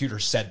prosecutor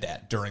said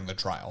that during the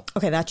trial.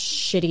 Okay, that's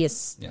shitty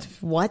as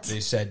what? They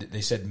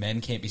said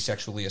men can't be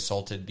sexually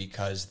assaulted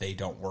because they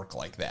don't work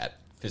like that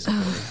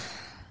physically.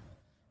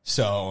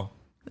 So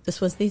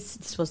this was the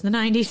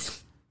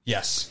 90s.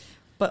 Yes.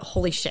 But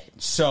holy shit.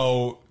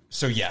 So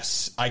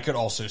yes, I could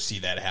also see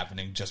that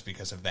happening just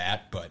because of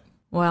that, but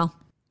well,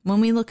 when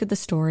we look at the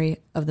story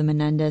of the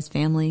Menendez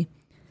family,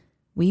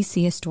 we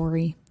see a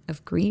story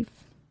of grief,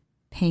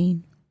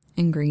 pain,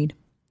 and greed.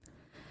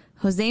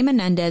 Jose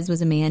Menendez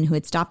was a man who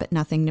would stop at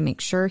nothing to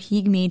make sure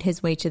he made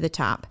his way to the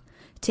top,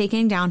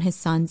 taking down his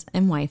sons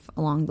and wife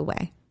along the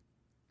way.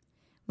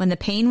 When the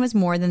pain was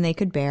more than they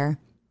could bear,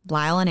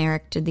 Lyle and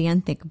Eric did the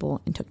unthinkable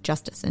and took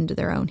justice into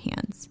their own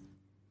hands.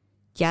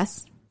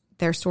 Yes,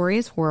 their story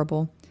is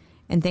horrible,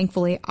 and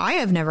thankfully I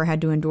have never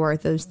had to endure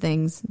those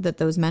things that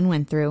those men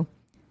went through.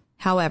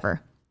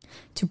 However,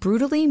 to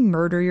brutally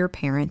murder your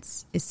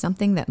parents is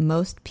something that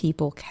most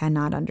people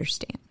cannot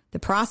understand. The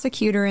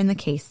prosecutor in the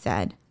case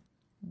said,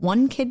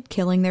 one kid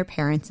killing their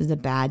parents is a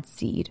bad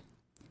seed.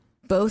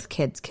 Both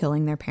kids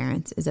killing their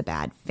parents is a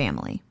bad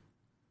family.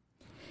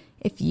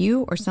 If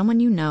you or someone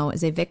you know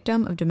is a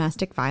victim of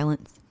domestic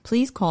violence,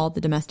 please call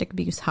the domestic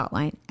abuse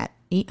hotline at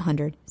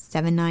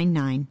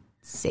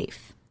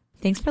 800-799-SAFE.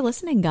 Thanks for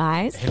listening,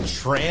 guys. And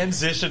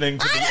transitioning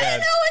to the end. I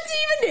don't know what to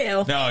even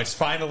do. No, it's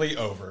finally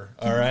over.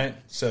 All right.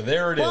 So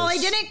there it is. Well, I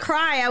didn't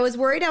cry. I was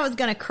worried I was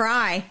going to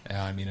cry.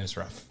 Yeah, I mean, it's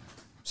rough.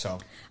 So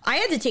I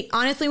had to take,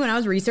 honestly, when I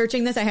was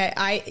researching this,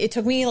 it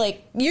took me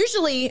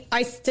usually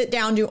I sit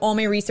down, do all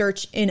my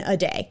research in a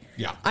day.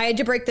 Yeah. I had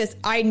to break this.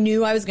 I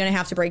knew I was going to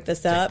have to break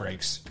this up. Take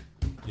breaks.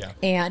 Yeah.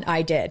 And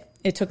I did.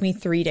 It took me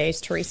 3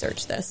 days to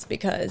research this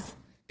because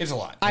it's a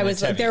lot.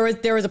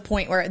 There was a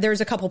point where there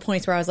was a couple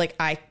points where I was like,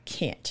 I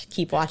can't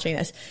keep watching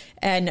this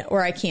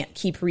or I can't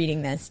keep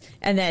reading this.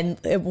 And then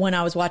when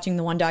I was watching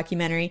the one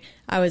documentary,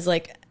 I was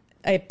like,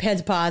 I had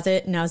to pause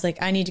it and I was like,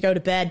 I need to go to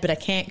bed, but I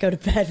can't go to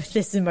bed with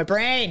this in my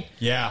brain.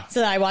 Yeah.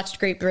 So I watched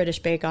Great British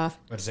Bake Off.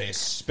 I'd say,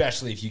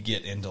 especially if you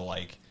get into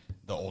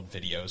the old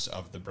videos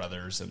of the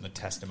brothers and the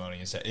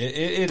testimonies,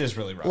 it is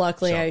really rough.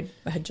 Luckily, I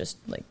had just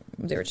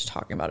they were just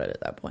talking about it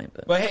at that point.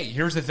 But hey,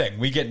 here's the thing: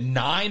 we get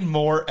 9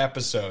 more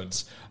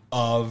episodes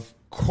of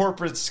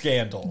corporate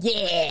scandal,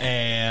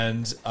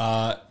 and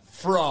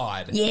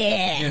fraud,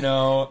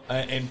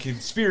 and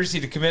conspiracy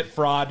to commit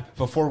fraud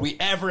before we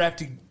ever have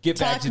to get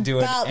back to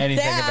doing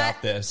anything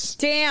about this.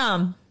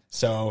 Damn.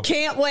 So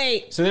can't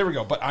wait. So there we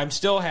go. But I'm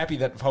still happy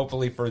that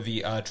hopefully for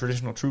the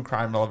traditional true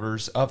crime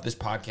lovers of this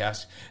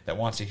podcast that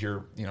wants to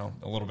hear,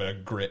 a little bit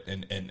of grit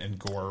and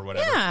gore or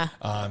whatever,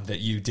 that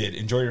you did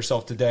enjoy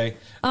yourself today.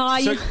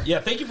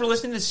 Thank you for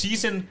listening to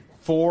season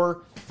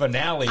 4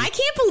 finale. I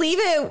can't believe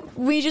it.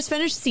 We just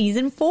finished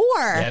season 4.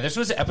 Yeah, this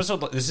is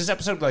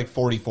episode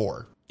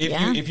 44.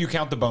 If you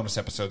count the bonus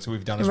episodes that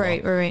we've done as well.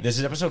 Right. This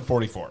is episode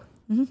 44.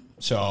 Mm-hmm.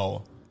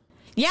 So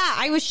yeah,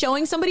 I was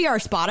showing somebody our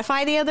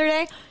Spotify the other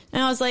day,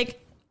 and I was like,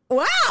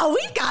 wow,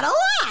 we've got a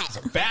lot. It's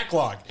a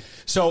backlog.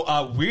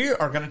 So we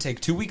are going to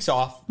take 2 weeks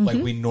off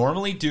like we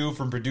normally do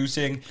from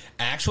producing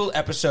actual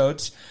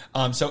episodes.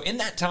 So in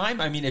that time,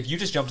 I mean, if you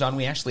just jumped on,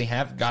 we actually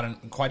have gotten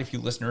quite a few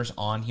listeners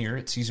on here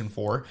at season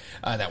 4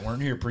 that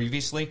weren't here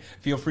previously.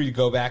 Feel free to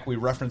go back. We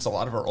reference a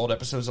lot of our old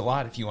episodes a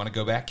lot. If you want to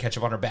go back, catch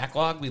up on our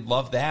backlog, we'd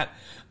love that.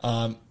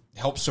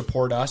 Help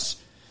support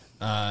us.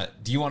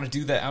 Do you want to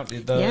do the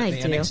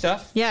ending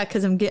stuff? Yeah,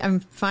 because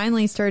I'm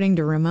finally starting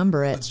to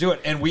remember it. Let's do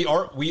it. And we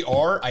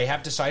are. I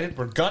have decided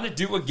we're gonna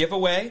do a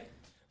giveaway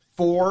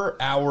for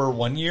our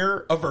 1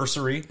 year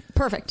anniversary.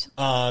 Perfect.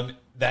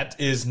 That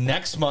is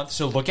next month,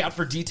 so look out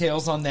for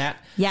details on that.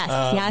 Yes,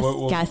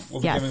 we'll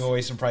be giving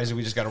away some prizes.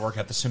 We just got to work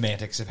out the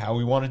semantics of how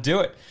we want to do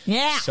it.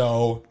 Yeah.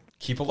 So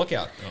keep a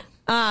lookout.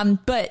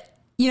 But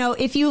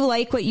if you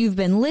like what you've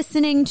been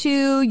listening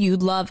to, you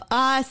love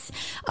us,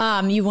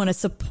 you want to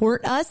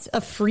support us,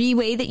 a free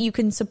way that you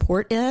can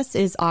support us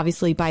is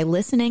obviously by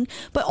listening,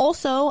 but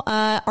also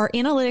our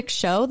analytics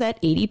show that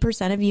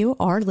 80% of you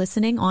are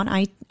listening on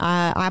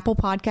Apple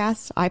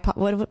Podcasts,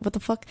 what the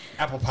fuck?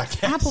 Apple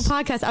Podcasts. Apple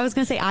Podcasts. I was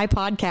going to say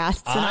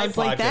iPodcasts, and I was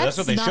like, that's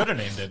what they should have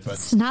named it. But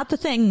it's not the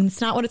thing.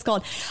 It's not what it's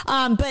called.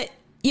 But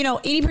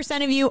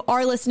 80% of you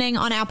are listening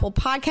on Apple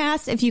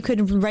Podcasts. If you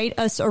could write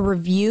us a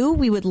review,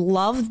 we would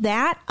love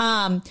that.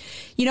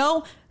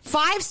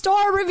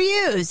 5-star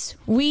reviews.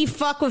 We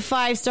fuck with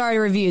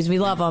 5-star reviews. We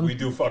love them. We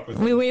do fuck with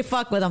them. We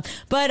fuck with them.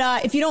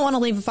 But if you don't want to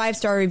leave a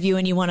 5-star review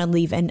and you want to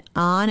leave an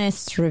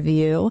honest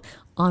review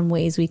on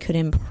ways we could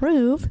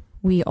improve,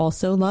 we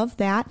also love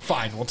that.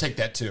 Fine, we'll take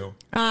that too.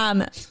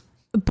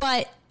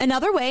 But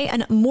another way,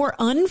 a more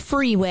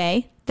unfree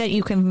way that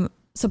you can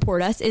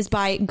support us is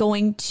by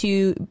going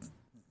to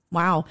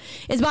Wow.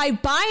 Is by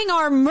buying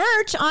our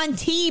merch on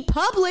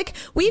TeePublic.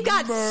 We've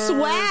got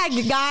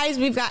swag, guys.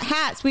 We've got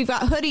hats. We've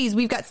got hoodies.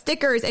 We've got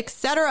stickers,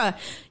 etc.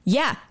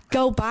 Yeah,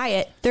 go buy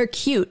it. They're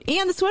cute.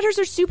 And the sweaters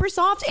are super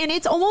soft, and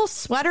it's almost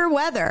sweater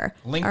weather.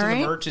 Link to the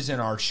merch is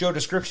in our show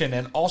description,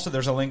 and also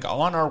there's a link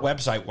on our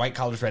website,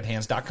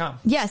 whitecollarsredhands.com.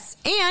 Yes,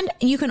 and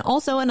you can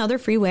also, another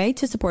free way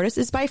to support us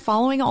is by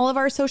following all of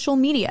our social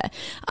media.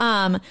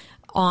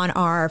 On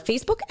our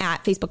Facebook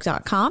at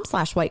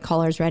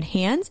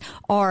facebook.com/whitecollarsredhands,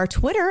 our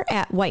Twitter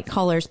at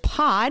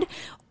whitecollarspod,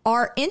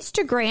 our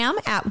Instagram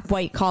at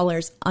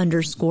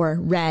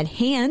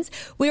whitecollars_redhands.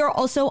 We are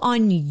also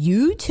on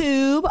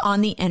YouTube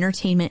on the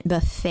Entertainment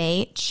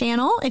Buffet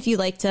channel. If you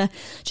like to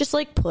just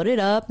like put it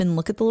up and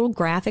look at the little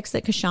graphics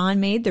that Kashan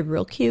made, they're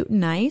real cute and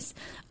nice.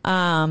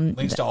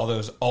 Links to all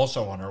those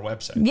also on our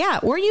website.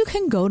 Yeah, or you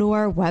can go to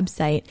our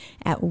website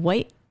at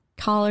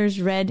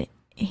whitecollarsredhands.com.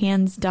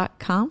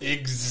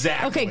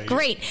 Exactly. Okay,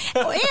 great.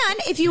 And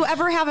if you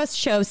ever have a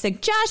show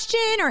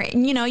suggestion or,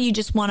 you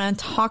just want to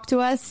talk to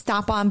us,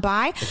 stop on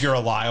by. If you're a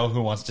Lyle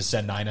who wants to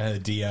send Nina a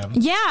DM.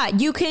 Yeah,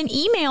 you can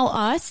email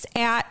us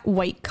at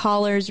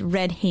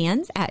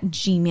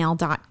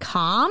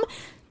whitecollarsredhands@gmail.com.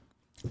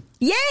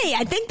 Yay,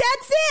 I think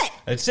that's it.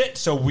 That's it.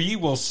 So we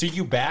will see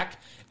you back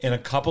in a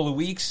couple of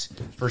weeks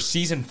for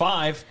season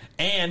 5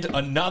 and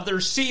another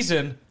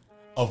season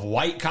of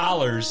White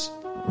Collars,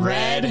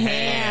 Red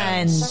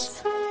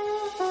Hands.